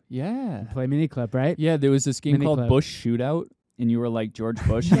clip, yeah, Play mini clip, right? yeah. There was this game Mini called clip. Bush Shootout, and you were like George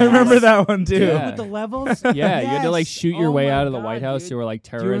Bush. I remember that one too. Yeah. With the levels? Yeah, you had to like Yes. shoot your Oh way my out of the God, White House. dude. There were like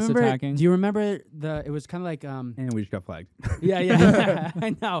Do you terrorists remember? attacking. Do you remember the? It was kind of like And we just got flagged. yeah.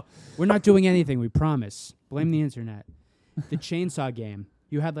 I know. We're not doing anything. We promise. Blame the internet. The chainsaw game.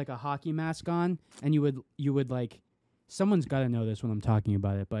 You had like a hockey mask on, and you would like. Someone's got to know this when I'm talking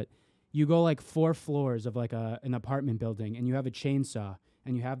about it, but you go like 4 floors of like an apartment building, and you have a chainsaw,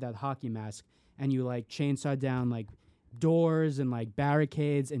 and you have that hockey mask, and you like chainsaw down like doors and like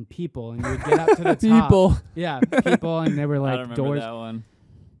barricades and people, and you would get up to the top. People. Yeah, people, and they were I don't like remember doors. that one.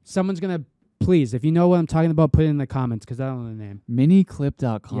 Someone's gonna please, if you know what I'm talking about, put it in the comments because I don't know the name.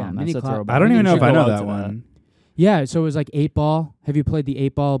 Miniclip.com. Yeah, that's Miniclip. a throwback. I don't We even know should if I go know out that to one. Yeah, so it was like 8-ball. Have you played the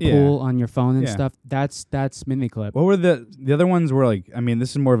 8-ball Yeah. pool on your phone and Yeah. stuff? That's mini clip. What were the other ones? Were like, I mean,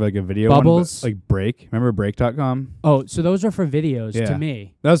 this is more of like a video Bubbles. one, but like Break. Remember Break.com? Oh, so those are for videos Yeah. to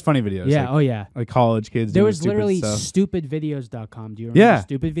me. That was funny videos. Yeah. like, Oh yeah. like college kids. There doing was stupid literally stuff. stupidvideos.com. Do you Yeah.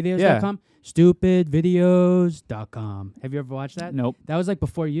 remember stupidvideos.com? Stupidvideos.com. Have you ever watched that? Nope. That was like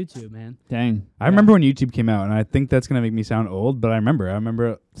before YouTube, man. Dang. I remember when YouTube came out, and I think that's gonna make me sound old, but I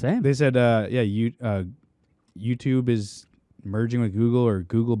remember Same. they said, YouTube is merging with Google or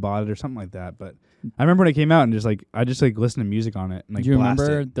Google bought it or something like that. But I remember when it came out and I just listened to music on it and like Do you blast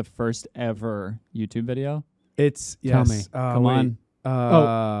remember it. the first ever YouTube video? It's Tell yes. me. Come on.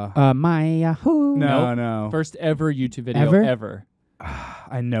 My Yahoo. No, Nope. no. First ever YouTube video Ever? ever.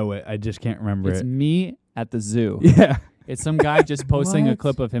 I know it. I just can't remember It's it. me at the zoo. Yeah, It's some guy just posting a What?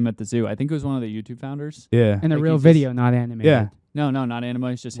 clip of him at the zoo. I think it was one of the YouTube founders. yeah. And a Like real you just- video, not animated. Yeah. No, not anime.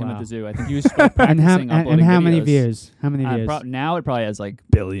 It's just him at Wow. the zoo. I think he was practicing And how uploading many videos. views? How many views? Now it probably has like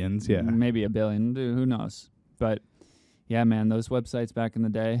Billions. Yeah. maybe 1 billion. Dude, who knows? But yeah, man, those websites back in the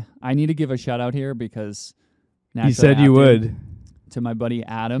day. I need to give a shout out here because You naturally said I you have to, would. to my buddy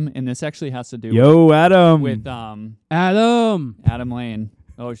Adam, and this actually has to do Yo, Adam. with Adam. Adam Lane.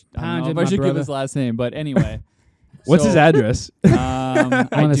 Oh, I don't Pounded, know if I my should give brother. his last name, but anyway, What's his address? I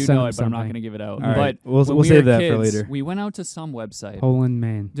wanna do send know him it, but I'm not something. going to give it out. All right. But We'll when we'll we save were that for kids, later. We went out to some website. Poland,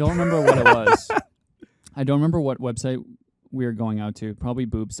 Maine. Don't remember what it was. I don't remember what website we were going out to. Probably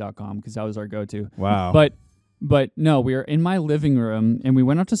boobs.com because that was our go-to. Wow. But no, we were in my living room and we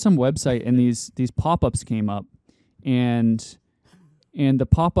went out to some website and these pop-ups came up and the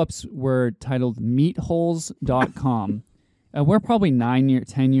pop-ups were titled meatholes.com. We're probably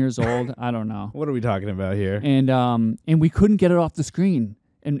 10 years old. I don't know. What are we talking about here? And we couldn't get it off the screen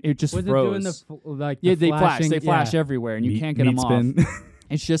and it just Was froze. it doing the Yeah, the they flash everywhere and you can't get them off.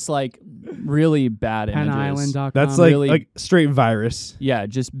 It's just like really bad images. PenIsland.com. That's really- like straight virus. Yeah,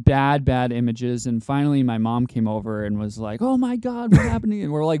 just bad images. And finally my mom came over and was like, "Oh my God, what happened?"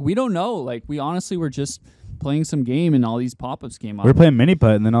 And we're like, "We don't know. Like, we honestly were just playing some game and all these pop-ups came up." We were playing mini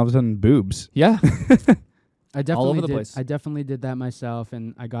putt, and then all of a sudden, boobs. Yeah. I definitely all over the did. place. I definitely did that myself,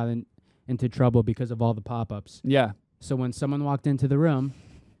 and I got into trouble because of all the pop-ups. Yeah. So when someone walked into the room,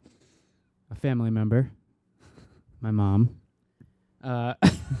 a family member, my mom,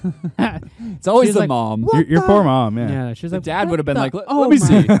 It's always She's the like, mom. "What Your the-" poor mom, yeah. Yeah, she was The like, dad "What would have been the- like, "Let oh me my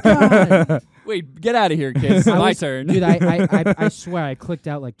see." God. Wait, get out of here, kids. I My was- turn. Dude, I swear I clicked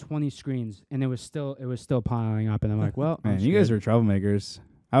out like 20 screens, and it was still piling up, and I'm like, well, Man, you guys were troublemakers.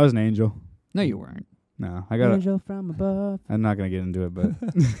 I was an angel. No, you weren't. No, I got. Angel from above. I'm not gonna get into it, but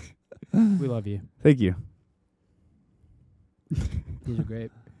We love you. thank you. These are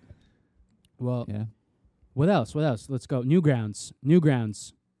great. Well, Yeah. what else? Let's go. Newgrounds.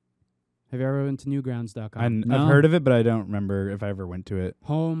 Have you ever been to newgrounds.com? No. I've heard of it, but I don't remember if I ever went to it.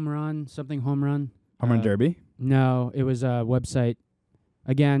 Home run. Home Run Derby. No, it was a website.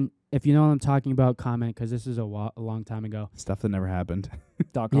 Again, if you know what I'm talking about, comment, because this is a long time ago. Stuff that never happened.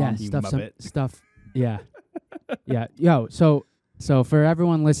 .com. Yeah, you stuff. muppet. Stuff. Yeah, yeah. Yo, so for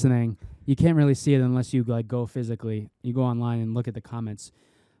everyone listening, you can't really see it unless you like go physically. You go online and look at the comments.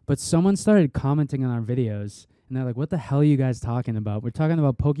 But someone started commenting on our videos, and they're like, "What the hell are you guys talking about? We're talking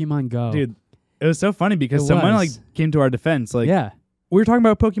about Pokemon Go, Dude, it was so funny because It someone was. like came to our defense. Like, yeah." we were talking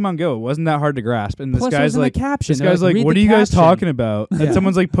about Pokemon Go. It wasn't that hard to grasp. And this Plus, it guy's was in like, the caption. this They're guy's like, "Read what the are you guys caption." talking about? Yeah. And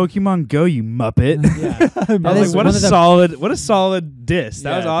someone's like, Pokemon Go, you muppet. Yeah. I That was is like, one of the- what a solid diss. That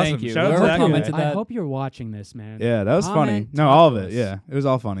Yeah, was awesome. thank you. Shout out Whoever to that commented guy. that. I hope you're watching this, man. Yeah, that was funny. Comment, No, talk all of to it. us. Yeah, it was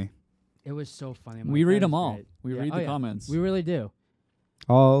all funny. It was so funny. I'm We like, read that them is all. great. We Yeah. read Oh, the yeah. comments. We really do.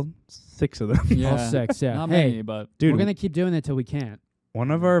 All 6 of them. yeah. All 6, yeah. Not Hey, many, but Dude, we're going to keep doing it till we can't.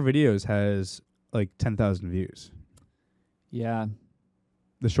 one of our videos has like 10,000 views. yeah.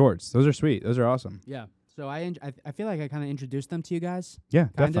 The shorts. Those are sweet. Those are awesome. Yeah. So I feel like I kind of introduced them to you guys. Yeah,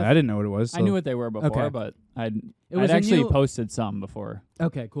 Kind definitely. of. I didn't know what it was. I so- knew what they were before, Okay. but I'd was a actually new- posted some before.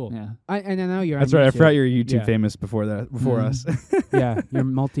 Okay, cool. Yeah. And I know you're That's on right. I YouTube. forgot you were YouTube Yeah. famous before us. Yeah, you're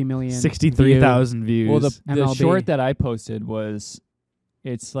multi-million. 63,000 views. Well, the MLB. short that I posted was,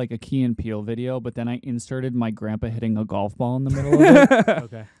 it's like a Key and Peele video, but then I inserted my grandpa hitting a golf ball in the middle of it.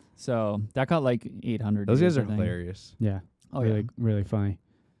 Okay. So that got like 800 Those views, guys are I think. hilarious. Yeah. Oh, really, yeah. really funny.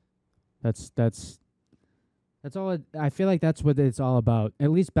 That's all. I feel like that's what it's all about.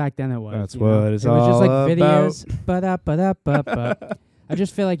 At least back then it was. That's you know? what it's It was just like all videos. Ba-da-ba-da-ba-ba. I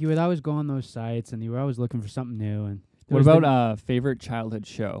just feel like you would always go on those sites and you were always looking for something new. And there What was about favorite childhood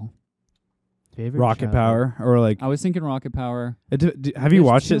show? favorite Rocket show? Power or like. I was thinking Rocket Power. Have you There's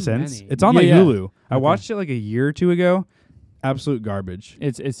watched too it since? many. It's on Yeah, like yeah. Hulu. I Okay. watched it like a year or two ago. Absolute garbage.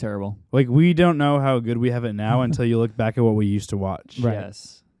 It's terrible. Like we don't know how good we have it now until you look back at what we used to watch. Right.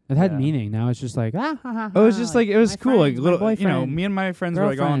 Yes. It had Yeah. meaning. Now it's just like It was just like it was my cool. Like friends, my little, you know, boyfriend, me and my friends were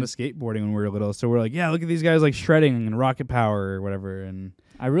like all into skateboarding when we were little. So we're like, yeah, look at these guys like shredding and Rocket Power or whatever. And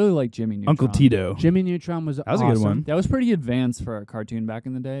I really like Jimmy Neutron. Uncle Tito. Jimmy Neutron was That was awesome. a good one. That was pretty advanced for a cartoon back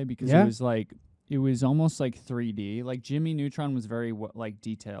in the day because Yeah? it was almost like 3D. Like Jimmy Neutron was very like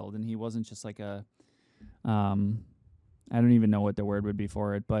detailed, and he wasn't just like a, I don't even know what the word would be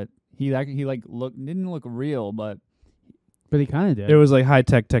for it, but he didn't look real, but But he kind of did. It was like high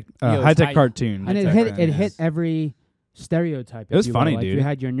tech it was high tech high- cartoon. and it hit every stereotype. It was if you will. funny, Like, dude. You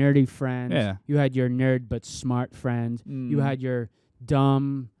had your nerdy friend. Yeah. You had your nerd but smart friend. You had your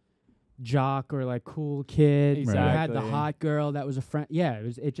dumb jock or like cool kid. You had the Exactly. hot girl that was a friend. Yeah,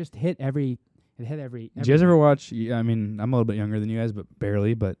 it just hit every. It hit every. Did you guys ever watch? I mean, I'm a little bit younger than you guys, but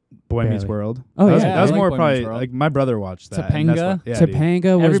barely. But Boy Meets Barely. World. Oh, that was, yeah. that was I like more Boy Meets probably World. like my brother watched that. and that's Topanga? what- yeah, dude.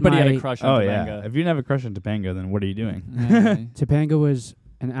 Topanga was Everybody my, had a crush on Oh Topanga. yeah. If you didn't have a crush on Topanga, then what are you doing? Yeah. Topanga was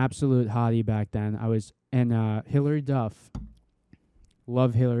an absolute hottie back then. And Hillary Duff.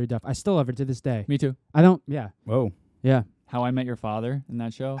 Love Hillary Duff. I still love her to this day. Me too. I don't. Yeah. Whoa. Yeah. How I Met Your Father in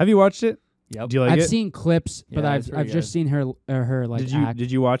that show. Have you watched it? Yep. Do you like I've it? seen clips, but Yeah, it's I've pretty just good. seen her like Did you act.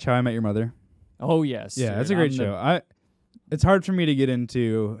 Did you watch How I Met Your Mother? Oh yes. Yeah, dude. it's a great show. It's hard for me to get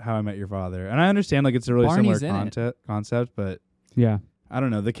into How I Met Your Father, and I understand like it's a really Barney's similar concept, but Yeah. I don't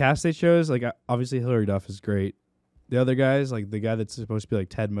know. The cast they chose, like obviously Hilary Duff is great. The other guys, like the guy that's supposed to be like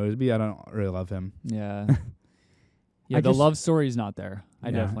Ted Mosby, I don't really love him. Yeah. Yeah, the love story's not there.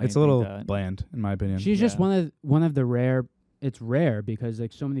 I definitely. It's a little bland, in my opinion. She's just one of the rare. It's rare because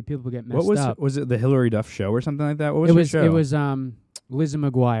like so many people get messed what up. Was it the Hilary Duff show or something like that? What was her show? It was Lizzie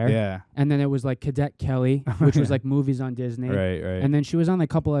McGuire. Yeah. And then it was like Cadet Kelly, which was like movies on Disney. Right. And then she was on a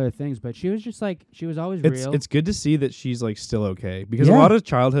couple other things, but she was just like she was always real. It's good to see that she's like still okay because a lot of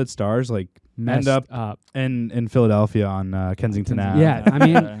childhood stars like messed end up in Philadelphia on Kensington Ave. Yeah, I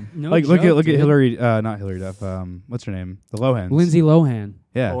mean, no like joke, look at dude. Hilary, not Hilary Duff. What's her name? The Lohans. Lindsay Lohan.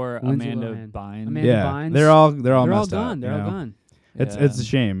 Yeah. Or Lindsay Amanda Lohan. Bynes. Amanda yeah. Bynes. They're all They're all messed gone. up, They're all gone. It's a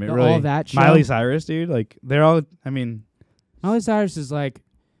shame. It They're really. all that show. Miley Cyrus, dude. Like they're all. I mean, Miley Cyrus is like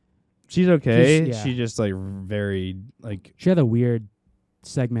she's okay. Yeah. She just like very like. she had a weird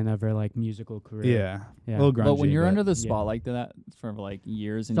segment of her like musical career. Yeah. Yeah. A little grungy. But when you're under the yeah. spotlight to that for like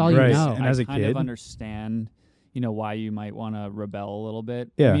years and It's all years, you know. And I as a kind kid, of understand, why you might want to rebel a little bit.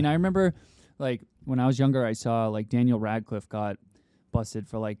 Yeah. I mean, I remember like when I was younger, I saw like Daniel Radcliffe got busted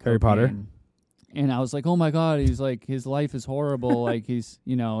for like Harry Potter. cocaine. And I was like, oh my God, he's like, his life is horrible. Like he's,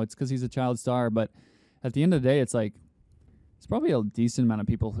 it's because he's a child star. But at the end of the day, it's like, it's probably a decent amount of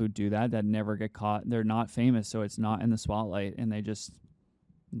people who do that never get caught. They're not famous, so it's not in the spotlight, and they just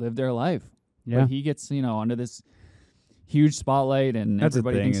live their life. Yeah. But he gets, under this huge spotlight, and That's the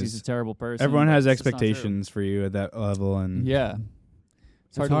everybody thing thinks is he's a terrible person. Everyone but has it's just not true. expectations for you at that level, and Yeah.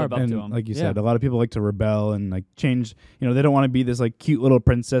 It's hard to live up and to him. like you Yeah. said, a lot of people like to rebel and like change. They don't want to be this like cute little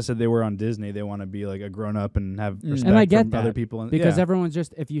princess that they were on Disney. They want to be like a grown up and have respect And I get from that, other people. And, because yeah. everyone's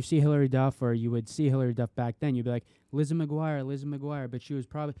just, if you see Hilary Duff, or you would see Hilary Duff back then, you'd be like, Lizzie McGuire. But she was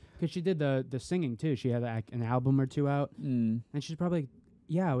probably, because she did the singing too. She had an album or two out. And she's probably,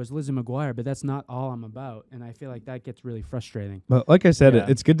 yeah, I was Lizzie McGuire, but that's not all I'm about. And I feel like that gets really frustrating. But like I said, Yeah.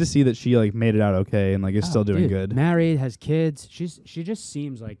 it's good to see that she like made it out okay and like is still doing Dude, good. Married, has kids. She just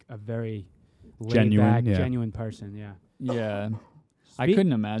seems like a very Genuine, laid-back, yeah. genuine person. Yeah. Yeah. I Speak-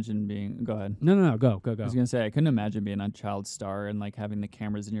 couldn't imagine being. Go ahead. No, go. I was gonna say I couldn't imagine being a child star and like having the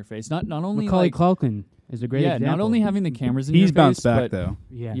cameras in your face. Not only Macaulay like Culkin is a great example. not only having the cameras in your He's face, bounced back but though.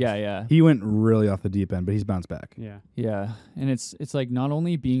 Yeah. yeah, He went really off the deep end, but he's bounced back. Yeah. yeah, and it's like not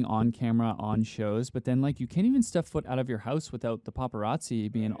only being on camera on shows, but then like you can't even step foot out of your house without the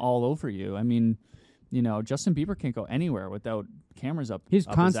paparazzi being all over you. I mean, Justin Bieber can't go anywhere without cameras up. He's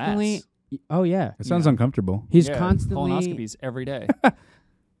up constantly. his ass. Oh yeah. It sounds Yeah. uncomfortable. He's Yeah, constantly colonoscopies every day.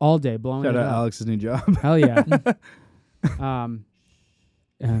 all day blowing Shout it out up. Alex's new job. Hell yeah.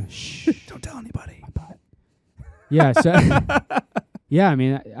 Shh. Don't tell anybody. Yeah. So. Yeah. I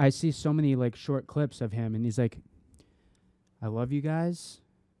mean, I see so many like short clips of him, and he's like, "I love you guys,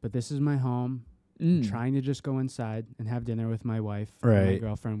 but this is my home. I'm trying to just go inside and have dinner with my wife, or my Right.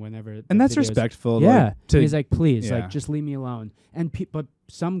 girlfriend, whenever." the And that's videos- respectful. Yeah. Like, And he's like, "Please, yeah. like, just leave me alone." And but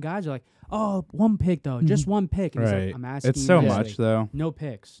some guys are like, "Oh, one pic though, just one pic." And he's right. like, "I'm asking." It's so you much nicely. though. No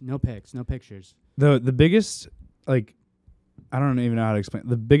pics, no pictures. The biggest like I don't even know how to explain.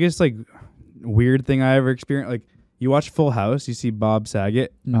 The biggest like weird thing I ever experienced, like you watch Full House, you see Bob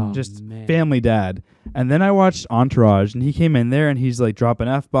Saget, Oh, just man. family dad. And then I watched Entourage, and he came in there and he's like dropping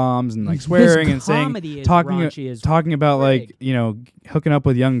F-bombs and like His swearing and saying comedy is talking raunchy as talking about like, hooking up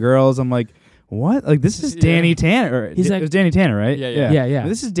with young girls. I'm like, what? Like this is Yeah. Danny Tanner. He's It like- was Danny Tanner, right? Yeah. Yeah.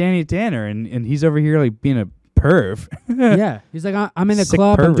 This is Danny Tanner, and he's over here like being a perv. Yeah, he's like, I'm in the Sick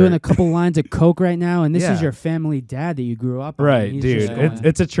club. I'm doing pervert. a couple lines of coke right now, and this Yeah. is your family dad that you grew up on. Right, And he's dude. just going,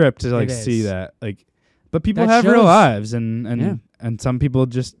 It's a trip to like It see is. that. Like, but people That have real shows- lives, Yeah. and some people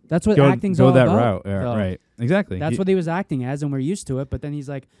just That's what go acting's go all that about. route. Yeah, though. right, exactly. That's He- what he was acting as, and we're used to it. But then he's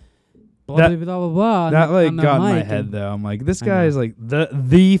like, blah That- blah blah blah blah. that on like the got in my mic, head and- though. I'm like, this I guy know. is like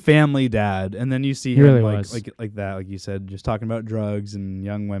the family dad, and then you see He him really like, was. like that, like you said, just talking about drugs and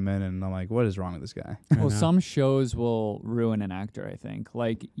young women, and I'm like, what is wrong with this guy? I Well, know. some shows will ruin an actor, I think.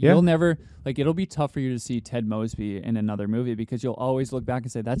 Like, Yeah. you'll never, like, it'll be tough for you to see Ted Mosby in another movie because you'll always look back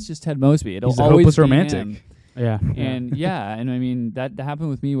and say, that's just Ted Mosby. It'll He's a always hopeless be romantic. him. Yeah, And and I mean, that happened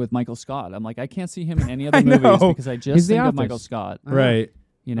with me with Michael Scott. I'm like, I can't see him in any other I movies know. because I He's just The think of Office. Michael Scott, I know. Right.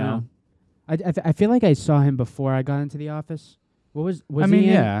 you know? I feel like I saw him before I got into The Office. What was I he mean, in?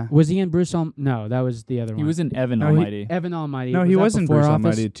 yeah. Was he in Bruce No, that was the other one. He was in Evan No, Almighty. Evan Almighty. No, he that wasn't before Bruce Office?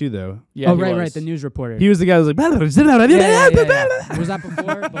 Almighty too, though. Yeah, oh, he right, was. right. The news reporter. He was the guy who was like, yeah. Was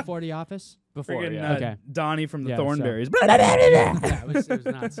that before The Office? Before, Friggin', yeah. Okay. Donnie from the Yeah, so- Thornberries. Yeah, it was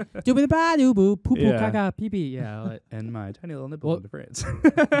nuts. Doobie ba doo boo, poo poo Yeah. caca pee pee. Yeah, And my tiny little nipple Well- into France.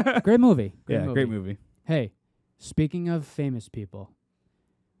 great movie. Great movie. Hey, speaking of famous people,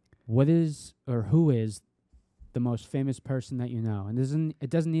 what is or who is the most famous person that you know? And it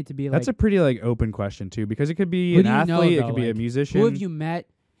doesn't need to be That's like a pretty open question too, because it could be Who an do you know, athlete, it though? could be a Like, musician. who have you met?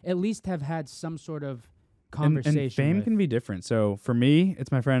 At least have had some sort of conversation. And fame with. can be different. So for me,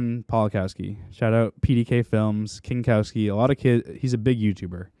 it's my friend Paul Kowski. Shout out PDK Films, King Kowski. A lot of kids. He's a big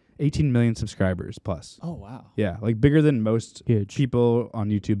YouTuber. 18 million subscribers plus. Oh, wow. Yeah, bigger than most Huge. people on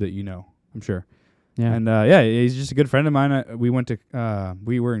YouTube that you know. I'm sure. Yeah. And he's just a good friend of mine. We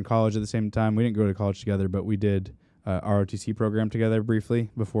were in college at the same time. We didn't go to college together, but we did ROTC program together briefly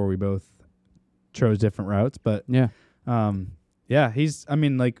before we both chose different routes. But yeah. we used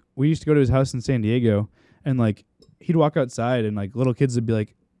to go to his house in San Diego, and he'd walk outside, and little kids would be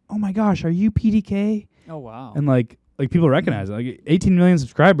like, "Oh my gosh, are you PDK?" Oh, wow. And people recognize it. 18 million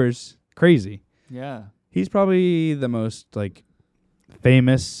subscribers, crazy. Yeah. He's probably the most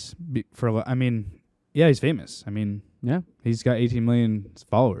famous he's famous. Yeah. He's got 18 million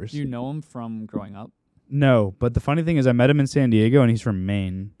followers. Do you know him from growing up? No, but the funny thing is I met him in San Diego, and he's from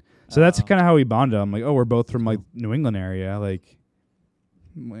Maine. So that's Oh. kind of how we bonded. I'm like, oh, we're both from New England area,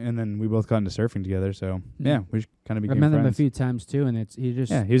 and then we both got into surfing together. So yeah, we kind of I became met him a friends. few times too, and he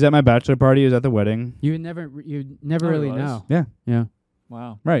just Yeah, he was at my bachelor party. He was at the wedding. you never Oh, really he was? know. Yeah, Yeah.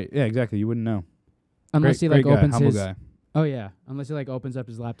 Wow. right. Yeah, exactly. You wouldn't know. Unless Great he guy, opens humble his guy. Oh yeah. Unless he opens up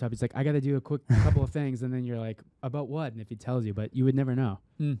his laptop, he's like, I gotta do a quick couple of things, and then you're like, about what? And if he tells you, but you would never know.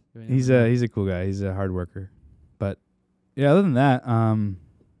 Hmm. You would never He's know. a cool guy. He's a hard worker. But yeah, other than that, I'm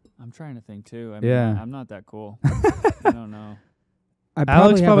trying to think, too. Yeah. I'm not that cool. I don't know. I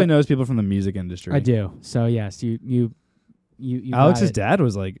Alex have probably a- knows people from the music industry. I do. So yes, you Alex's got it. dad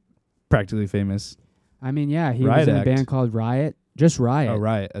was practically famous. I mean, yeah, he Riot was in a Act. band called Riot. Just Riot. Oh,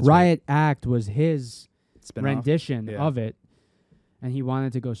 Riot. That's Riot Act was his Right. Spin-off. rendition Yeah. of it, and he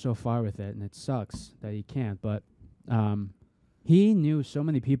wanted to go so far with it, and it sucks that he can't. But he knew so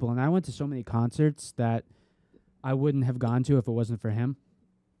many people, and I went to so many concerts that I wouldn't have gone to if it wasn't for him.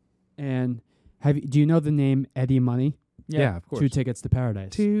 And do you know the name Eddie Money? Yeah, of course. 2 Tickets to Paradise.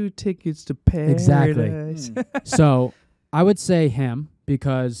 2 tickets to paradise. Exactly. So I would say him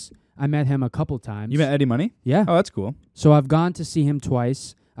because I met him a couple times. You met Eddie Money? Yeah. Oh, that's cool. So I've gone to see him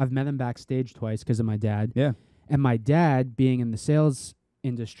twice. I've met him backstage twice because of my dad. Yeah. And my dad, being in the sales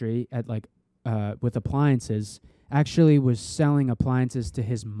industry at with appliances, actually was selling appliances to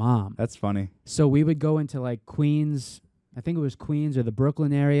his mom. That's funny. So we would go into Queens, I think it was Queens or the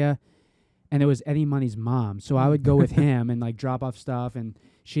Brooklyn area, and it was Eddie Money's mom. So I would go with him and drop off stuff, and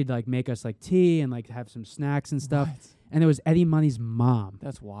she'd make us tea and have some snacks and stuff. What? And it was Eddie Money's mom.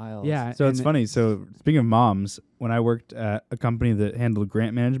 That's wild. Yeah. So it's and funny. So speaking of moms, when I worked at a company that handled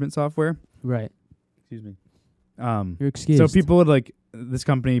grant management software, Right. excuse me. You're excused. So people would this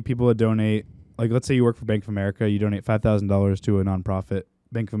company, people would donate, let's say you work for Bank of America, you donate $5,000 to a nonprofit,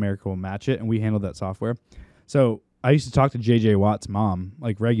 Bank of America will match it, and we handled that software. So I used to talk to JJ Watt's mom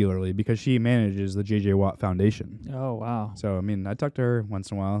regularly because she manages the JJ Watt Foundation. Oh, wow. So I talked to her once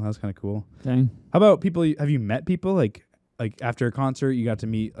in a while. That was kind of cool. Dang. How about people? Have you met people after a concert? You got to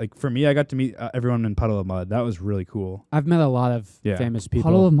meet for me, I got to meet everyone in Puddle of Mud. That was really cool. I've met a lot of Yeah. famous people.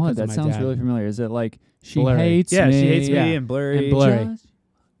 Puddle of Mud. 'cause That my sounds dad. really familiar. Is it she Blurry. hates Yeah, me? she hates Yeah. me and Blurry. And Blurry.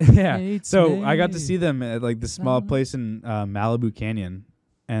 Yeah. Hates So I got to me. see them at this small place in Malibu Canyon,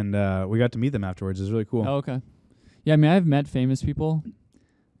 and we got to meet them afterwards. It was really cool. Oh, okay. Yeah, I've met famous people.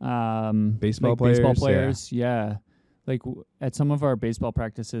 Baseball Baseball players, players. Yeah. At some of our baseball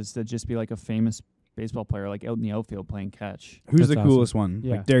practices, there'd just be a famous baseball player out in the outfield playing catch. Who's That's the awesome. coolest one?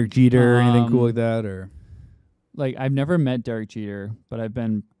 Yeah. Derek Jeter, anything cool Um, like that, or I've never met Derek Jeter, but I've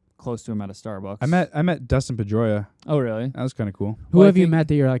been close to him at a Starbucks. I met Dustin Pedroia. Oh, really? That was kind of cool. Who Well, I have you think- met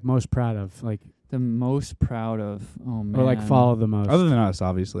that you're most proud of? The most proud of. Oh man. Or follow the most? Other than us,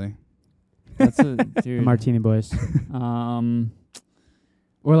 obviously. That's a the dude. Martini boys.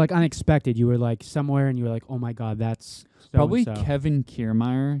 Or unexpected. You were somewhere and you were oh my God, that's Probably so-and-so. Kevin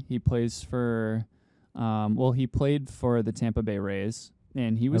Kiermaier. He plays for. He played for the Tampa Bay Rays,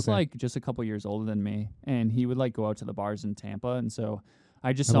 and he was Okay. just a couple years older than me, and he would go out to the bars in Tampa, and so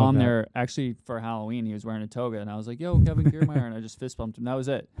I just I saw love him that. there actually for Halloween. He was wearing a toga, and I was like, "Yo, Kevin Kiermaier," and I just fist bumped him. That was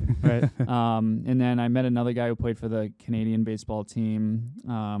it. Right. And then I met another guy who played for the Canadian baseball team.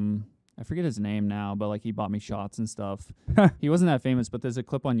 I forget his name now, but like he bought me shots and stuff. He wasn't that famous, but there's a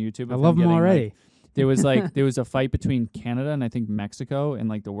clip on YouTube. I Of love him getting, already. Like, there was a fight between Canada and I think Mexico in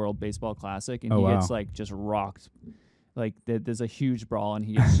like the World Baseball Classic, and he gets like just rocked. Like there's a huge brawl, and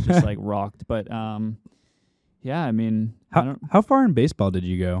he gets just like rocked. But yeah, I mean, how far in baseball did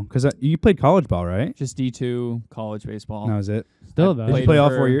you go? Because you played college ball, right? just D2 college baseball. That was it. Still I though. Did you played play all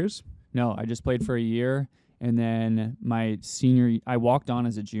for- 4 years? No, I just played for a year, and then my senior, I walked on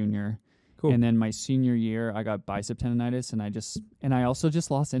as a junior. Cool. And then my senior year, I got bicep tendonitis, and I also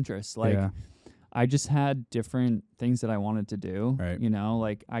just lost interest. Like, yeah. I just had different things that I wanted to do. Right. You know,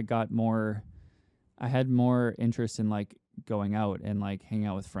 like I had more interest in like going out and like hanging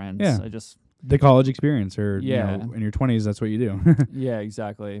out with friends. Yeah. I just, The college experience, or Yeah. in your 20s, that's what you do. yeah,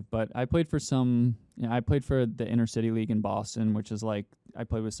 exactly. But I played for I played for the Inner City League in Boston, which is like, I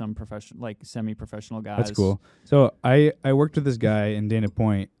played with some like semi-professional guys. That's cool. So I worked with this guy in Dana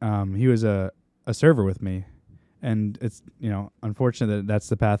Point. He was a server with me, and it's unfortunate that that's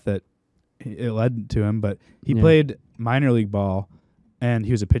the path that it led to him. But he played minor league ball, and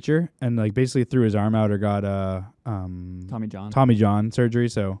he was a pitcher, and like basically threw his arm out or got Tommy John surgery,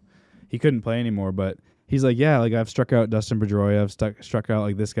 so he couldn't play anymore. But he's like, yeah, like I've struck out Dustin Pedroia, I've struck out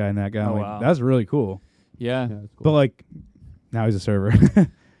like this guy and that guy. I'm like, wow. That's really cool. Yeah. Yeah, that's cool. But like now he's a server.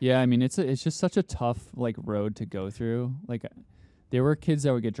 Yeah, I mean, it's just such a tough like road to go through. Like, there were kids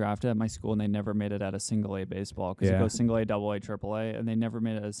that would get drafted at my school and they never made it out of single A baseball because it goes single A, double A, triple A, and they never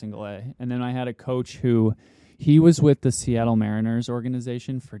made it out of single A. And then I had a coach he was with the Seattle Mariners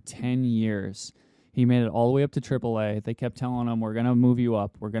organization for 10 years. He made it all the way up to triple A. They kept telling him, we're going to move you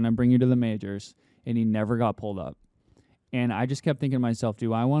up. We're going to bring you to the majors. And he never got pulled up. And I just kept thinking to myself,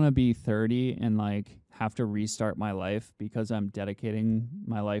 do I want to be 30 and like have to restart my life because I'm dedicating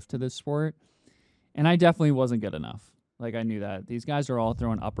my life to this sport? And I definitely wasn't good enough. Like, I knew that. These guys are all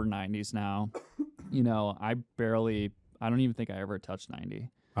throwing upper 90s now. I don't even think I ever touched 90.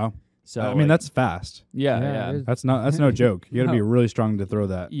 Oh. So I mean, that's fast. yeah. it is. That's no joke. You got to be No. really strong to throw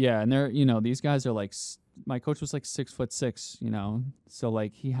that. Yeah, and they're, these guys are like, my coach was like 6'6", so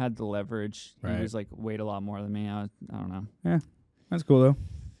like he had the leverage. Right. He was like weighed a lot more than me. I don't know. That's cool though.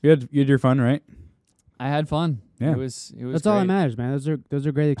 You had your fun, right? I had fun. Yeah. It was That's all that great. matters, man. Those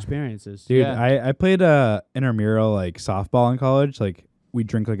are great experiences. Dude, Yeah. I played intramural like softball in college. Like we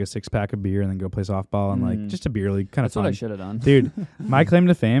drink like a 6-pack of beer and then go play softball and like just a beer league, kind of That's fun. what I should have done. Dude, my claim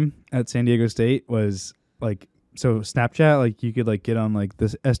to fame at San Diego State was like, so Snapchat, like you could like get on like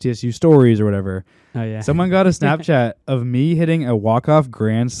this SDSU stories or whatever. Oh yeah. Someone got a Snapchat of me hitting a walk-off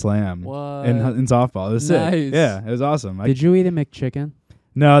grand slam What? in softball. It was Nice. sick. Yeah, it was awesome. Did you eat a McChicken?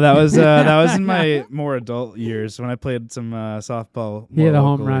 No, that was in my more adult years when I played some softball. He had more a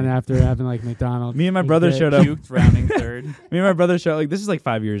home locally. run after having like McDonald's. Me and my It was brother great. showed up. Puked rounding third. Me and my brother showed like this is like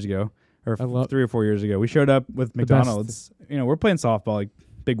 5 years ago or I love- 3 or 4 years ago. We showed up with best. McDonald's. We're playing softball, like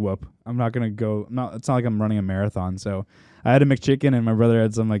big whoop. I'm not gonna go. It's not like I'm running a marathon. So I had a McChicken and my brother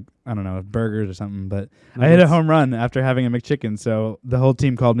had some like I don't know burgers or something. But I hit a home run after having a McChicken. So the whole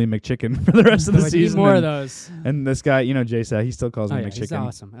team called me McChicken for the rest of the Like, eat season. more of and, those. and this guy, Jason, he still calls Oh me yeah, McChicken. he's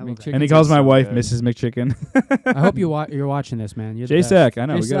awesome. I love that. And he McChicken's calls my so wife good. Mrs. McChicken. I hope you're watching this, man. You're the Jay best. Sack, I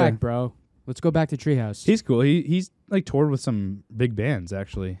know. Jay We gotta- Sack, bro. Let's go back to Treehouse. He's cool. He's like toured with some big bands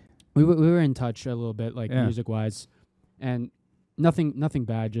actually. We were in touch a little bit, like Yeah. music wise, and nothing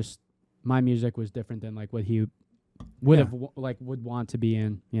bad. Just my music was different than like what he would Yeah. have would want to be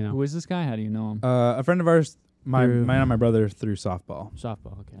in. Who is this guy? How do you know him? A friend of ours, Through- mine and my brother through softball.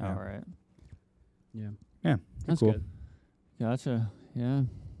 Softball. Okay. Yeah. All right. Yeah. Yeah, That's cool. good. Gotcha. Yeah.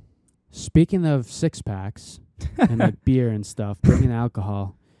 Speaking of 6-packs and like beer and stuff, bringing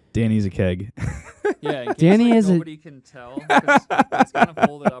alcohol. Danny's a keg. Yeah. In case, Danny is a- nobody can tell. 'Cause it's kind of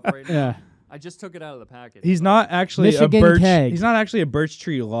folded up right now. Yeah. I just took it out of the package. He's not actually Michigan a birch. keg. He's not actually a birch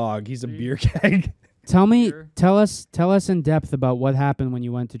tree log. He's a beer keg. Beer. Tell us in depth about what happened when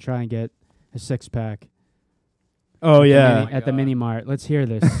you went to try and get a 6-pack. Oh yeah. Oh my At the God. mini mart. Let's hear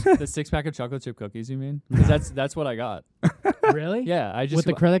this. The 6-pack of chocolate chip cookies, you mean? Because that's what I got. Really? Yeah, I just With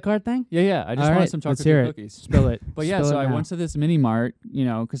the credit card thing? yeah. I just All wanted right, some let's chocolate hear chip it. cookies. Spill it. But yeah, Spill so it I now. went to this mini mart,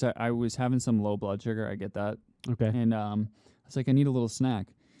 because I was having some low blood sugar. I get that, Okay. and I was like, I need a little snack.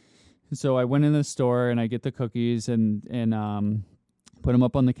 And so I went in the store and I get the cookies and put them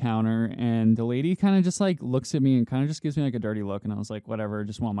up on the counter, and the lady kind of just like looks at me and kind of just gives me like a dirty look, and I was like, whatever,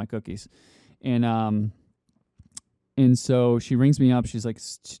 just want my cookies, and so she rings me up. She's like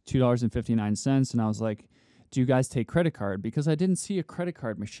 $2.59, and I was like, do you guys take credit card? Because I didn't see a credit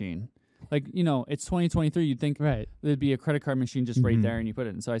card machine. Like, it's 2023. You'd think Right. there'd be a credit card machine just right Mhm. there, and you put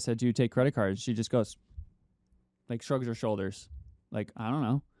it. And so I said, do you take credit cards? She just goes, like, shrugs her shoulders. Like, I don't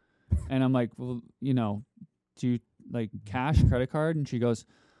know. And I'm like, well, do you like cash, credit card? And she goes,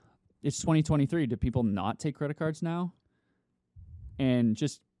 it's 2023. Do people not take credit cards now? And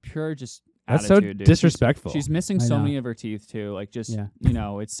just pure That's attitude, so dude. disrespectful. She's missing I so know. many of her teeth too. Like just, Yeah.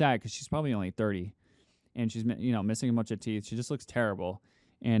 it's sad because she's probably only 30 and she's, missing a bunch of teeth. She just looks terrible.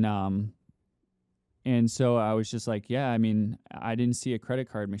 And so I was just like, yeah, I mean, I didn't see a credit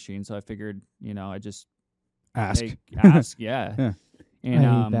card machine. So I figured, I just Ask. ask. Yeah. Yeah. And,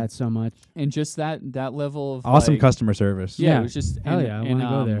 I hate that so much. and just that level of Awesome like, customer service. Yeah, Yeah. it was just Hell and, yeah, I and, wanna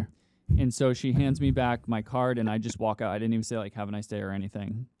go there. And so she hands me back my card, and I just walk out. I didn't even say like "Have a nice day" or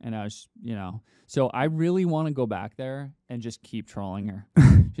anything. And I was, so I really want to go back there and just keep trolling her.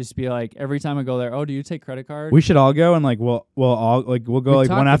 Just be like, every time I go there, oh, do you take credit card? We should all go and like we'll go We like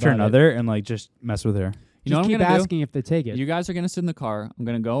one talked after about it. another and like just mess with her. You know Just what I'm keep gonna do? asking if they take it. You guys are gonna sit in the car. I'm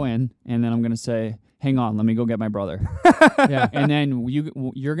gonna go in, and then I'm gonna say, "Hang on, let me go get my brother." Yeah. And then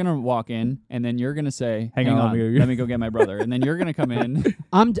you're gonna walk in, and then you're gonna say, Hang "Hang on, on, let me go get my brother." And then you're gonna come in.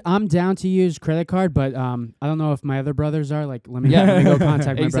 I'm down to use credit card, but I don't know if my other brothers are. Like, let me Yeah. let me go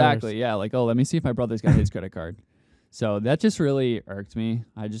contact my Exactly. brothers. Yeah. Like, oh, let me see if my brother's got his credit card. So that just really irked me.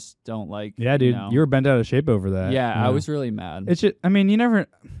 I just don't like. Yeah, dude, you were bent out of shape over that. Yeah, Yeah. I was really mad. It's just, I mean, you never,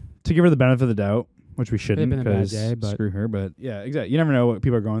 to give her the benefit of the doubt, which we shouldn't been a bad because day, but- screw her. But yeah, exactly. You never know what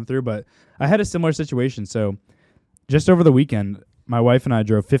people are going through. But I had a similar situation. So just over the weekend, my wife and I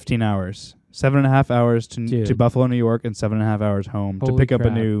drove 15 hours, 7.5 hours to Dude. Buffalo, New York, and 7.5 hours home to Holy pick up a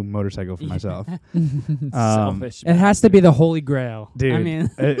crap. new motorcycle for myself. Selfish. It has to be the Holy Grail, Dude, I mean,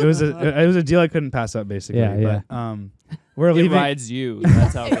 it was a deal I couldn't pass up, basically. Yeah, But we're It leaving. rides you.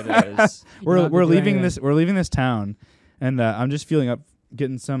 That's how good it is. We're Not the leaving driver. this. We're leaving this town, and I'm just feeling up,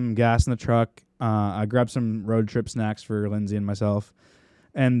 getting some gas in the truck. I grabbed some road trip snacks for Lindsay and myself,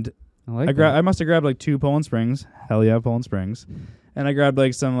 and I like I must have grabbed like 2 Poland Springs. Hell yeah, Poland Springs. And I grabbed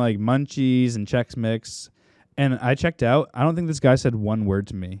like some like munchies and Chex Mix. And I checked out. I don't think this guy said one word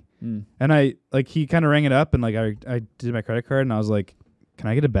to me. Mm. And I like he kind of rang it up and like I did my credit card and I was like, "Can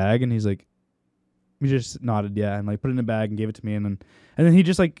I get a bag?" And he's like, he just nodded yeah and like put it in a bag and gave it to me and then he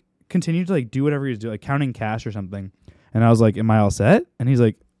just like continued to like do whatever he was doing, like counting cash or something. And I was like, "Am I all set?" And he's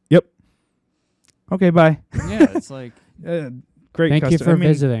like, "Yep." Okay, bye. Yeah, it's like Great. Thank you for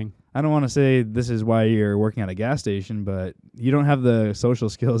visiting. I don't want to say this is why you're working at a gas station, but you don't have the social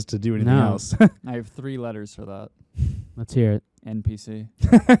skills to do anything No. else. I have 3 letters for that. Let's hear it. NPC.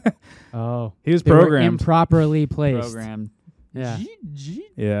 Oh, He was they were programmed. improperly placed. Programmed. Yeah.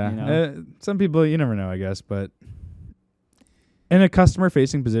 Yeah. You know? Some people, you never know, I guess. But in a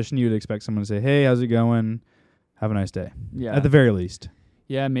customer-facing position, you would expect someone to say, "Hey, how's it going? Have a nice day." Yeah. At the very least.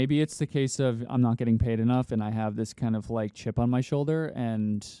 Yeah, maybe it's the case of I'm not getting paid enough and I have this kind of like chip on my shoulder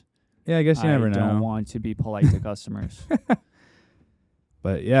and Yeah, I guess you never I know. don't want to be polite to customers.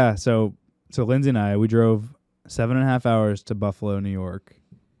 But yeah, so Lindsay and I, we drove 7.5 hours to Buffalo, New York.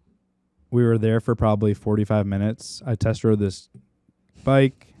 We were there for probably 45 minutes. I test rode this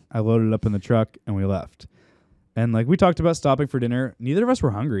bike. I loaded it up in the truck and we left. And like we talked about stopping for dinner. Neither of us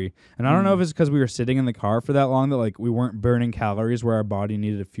were hungry. And I don't know if it's because we were sitting in the car for that long that like we weren't burning calories where our body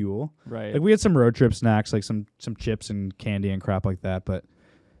needed a fuel. Right. Like we had some road trip snacks, like some chips and candy and crap like that. But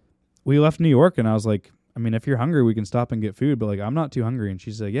we left New York and I was like, I mean, if you're hungry, we can stop and get food. But like, I'm not too hungry. And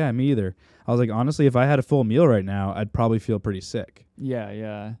she's like, yeah, me either. I was like, honestly, if I had a full meal right now, I'd probably feel pretty sick.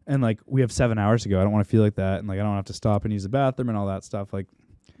 Yeah. And like, we have 7 hours to go. I don't want to feel like that. And like, I don't have to stop and use the bathroom and all that stuff. Like,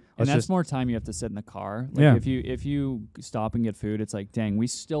 And let's that's just, more time you have to sit in the car. Like Yeah. if you stop and get food, it's like, dang, we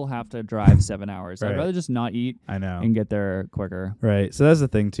still have to drive 7 hours. Right. I'd rather just not eat I know. and get there quicker. Right. So that's the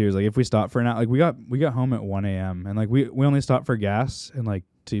thing too, is like if we stop for an hour, like we got home at 1 a.m. and like we only stopped for gas and like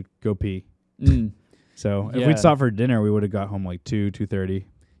to go pee. Mm. So if Yeah. we'd stopped for dinner, we would have got home like 2:30.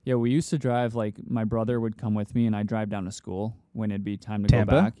 Yeah, we used to drive, like, my brother would come with me, and I'd drive down to school when it'd be time to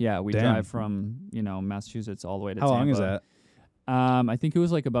Tampa? go back. Yeah, we Damn. drive from, Massachusetts all the way to How Tampa. long is that? I think it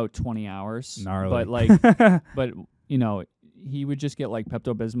was, like, about 20 hours. Gnarly. But, like, he would just get, like,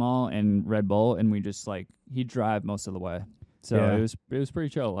 Pepto-Bismol and Red Bull, and we just, like, he'd drive most of the way. So Yeah. it was pretty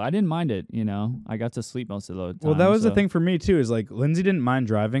chill. I didn't mind it, I got to sleep most of the time. Well, that was the so- thing for me too. Is like Lindsay didn't mind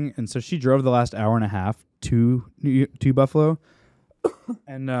driving, and so she drove the last hour and a half to Buffalo.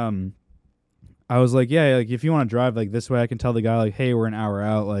 And I was like, yeah, like if you want to drive like this way, I can tell the guy like, hey, we're an hour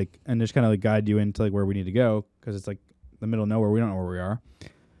out, like, and just kind of like guide you into like where we need to go because it's like the middle of nowhere. We don't know where we are.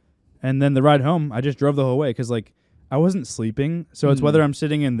 And then the ride home, I just drove the whole way because like I wasn't sleeping, so it's whether I'm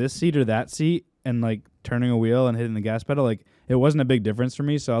sitting in this seat or that seat and like turning a wheel and hitting the gas pedal. Like it wasn't a big difference for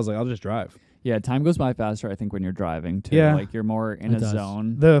me, so I was like, I'll just drive. Yeah, time goes by faster, I think, when you're driving, too. Yeah. Like, you're more in It a does.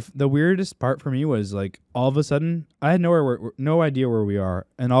 zone. The weirdest part for me was like all of a sudden I had no idea where we are,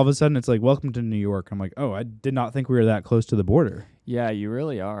 and all of a sudden it's like welcome to New York. I'm like, oh, I did not think we were that close to the border. Yeah, you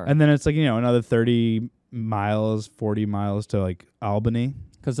really are. And then it's like another 30 miles, 40 miles to like Albany.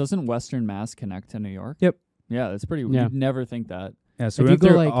 Because doesn't Western Mass connect to New York? Yep. Yeah, that's pretty. Yeah. You'd never think that. Yeah, so If we you went go,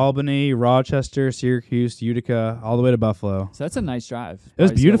 through like- Albany, Rochester, Syracuse, Utica, all the way to Buffalo. So that's a nice drive. It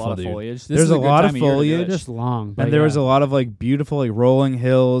was Probably see beautiful, a lot dude. of foliage. This There's is a good lot of time year to do foliage. it. Just long. But And there yeah. was a lot of like beautiful, like rolling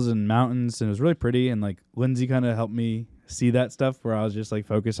hills and mountains, and it was really pretty. And like Lindsay kind of helped me see that stuff where I was just like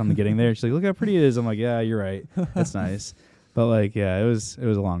focused on the getting there. She's like, "Look how pretty it is." I'm like, "Yeah, you're right. That's nice." But like, yeah, it was a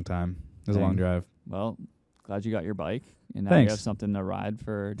long time. It was a long Dang. drive. Well, glad you got your bike. And now you Thanks. have something to ride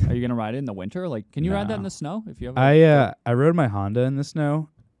for. Are you going to ride it in the winter? Like, can you ride that in No. the snow? If you have I rode my Honda in the snow,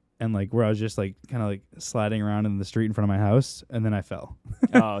 and like where I was just like kind of like sliding around in the street in front of my house, and then I fell.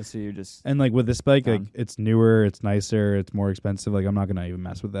 Oh, so you just. And like with this bike, like Done. it's newer, it's nicer, it's more expensive. Like I'm not gonna even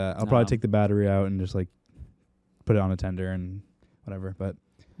mess with that. I'll No. probably take the battery out and just like put it on a tender and whatever. But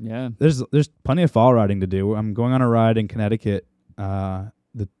Yeah. there's plenty of fall riding to do. I'm going on a ride in Connecticut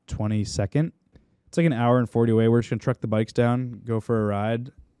the 22nd. It's like an hour and 40 away. We're just gonna truck the bikes down, go for a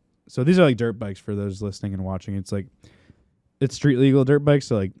ride. So these are like dirt bikes for those listening and watching. It's like it's street legal dirt bikes,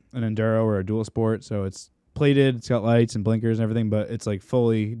 so like an enduro or a dual sport. So it's plated, it's got lights and blinkers and everything, but it's like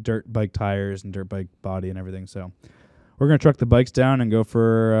fully dirt bike tires and dirt bike body and everything. So we're gonna truck the bikes down and go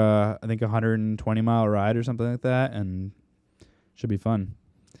for I think a 120-mile ride or something like that, and should be fun.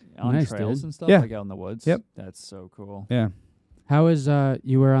 On Nice, trails dude. and stuff, Yeah. like out in the woods. Yep. That's so cool. Yeah. How was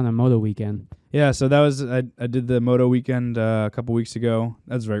you were on a moto weekend? Yeah, so that was I did the moto weekend a couple weeks ago.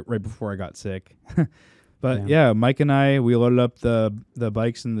 That's right before I got sick. But yeah, Mike and we loaded up the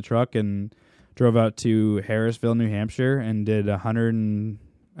bikes in the truck and drove out to Harrisville, New Hampshire, and did 100 and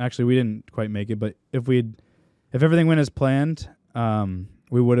actually we didn't quite make it, but if everything went as planned,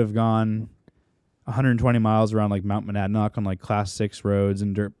 we would have gone 120 miles around like Mount Monadnock on like class 6 roads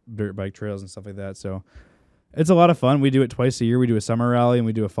and dirt bike trails and stuff like that. So it's a lot of fun. We do it twice a year. We do a summer rally and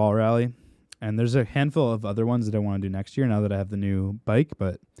we do a fall rally. And there's a handful of other ones that I want to do next year now that I have the new bike,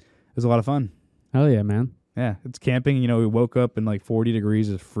 but it was a lot of fun. Hell yeah, man. Yeah, it's camping. We woke up in like 40 degrees.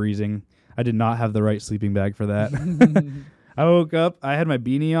 It's freezing. I did not have the right sleeping bag for that. I woke up. I had my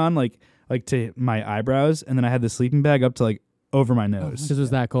beanie on like to my eyebrows, and then I had the sleeping bag up to like over my nose. This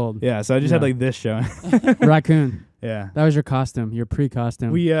was that cold. Yeah, so I just had Yeah. like this showing. Raccoon. Yeah. That was your costume. Your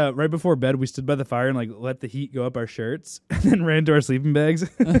pre-costume. We right before bed, we stood by the fire and like let the heat go up our shirts, and then ran to our sleeping bags.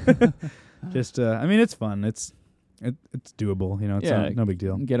 Just, I mean, it's fun. It's doable. It's Yeah. no big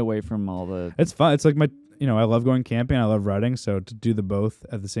deal. Get away from all the. It's fun. It's like I love going camping. I love riding. So to do the both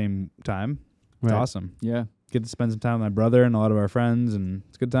at the same time, it's Right. awesome. Yeah. Get to spend some time with my brother and a lot of our friends, and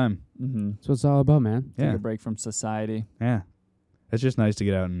it's a good time. Mm-hmm. That's what it's all about, man. Take Yeah, a break from society. yeah. It's just nice to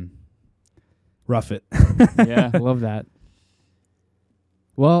get out and rough it. Yeah. I love that.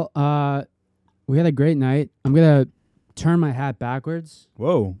 Well, we had a great night. I'm gonna turn my hat backwards.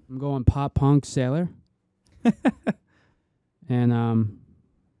 Whoa. I'm going pop punk sailor. And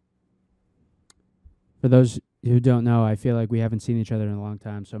for those who don't know, I feel like we haven't seen each other in a long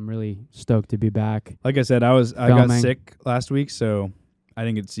time, so I'm really stoked to be back. Like I said, I got Filming. sick last week, so I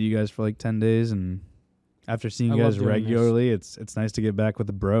didn't get to see you guys for like 10 days, and after seeing I you love guys doing this. regularly, it's nice to get back with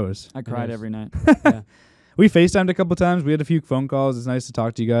the bros. I cried is. every night. Yeah. We FaceTimed a couple times. We had a few phone calls. It's nice to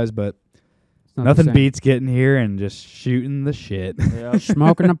talk to you guys, but It's not the nothing same. beats getting here and just shooting the shit. Yeah.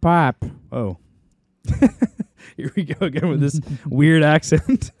 Smoking a pipe. Oh. Here we go again with this weird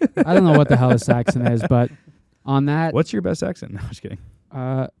accent. I don't know what the hell this accent is, but on that, What's your best accent? No, just kidding.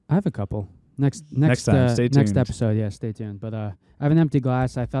 I have a couple. Next time, stay Next tuned. episode, yeah, stay tuned. But I have an empty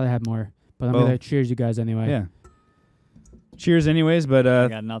glass. I thought I had more, but I'm Well, gonna cheers you guys anyway. Yeah. Cheers anyways, but I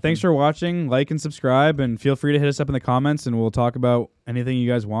got nothing. thanks for watching. Like and subscribe, and feel free to hit us up in the comments, and we'll talk about anything you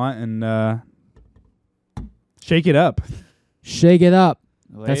guys want, and shake it up. Shake it up.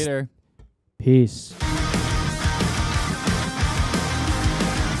 Later. Peace.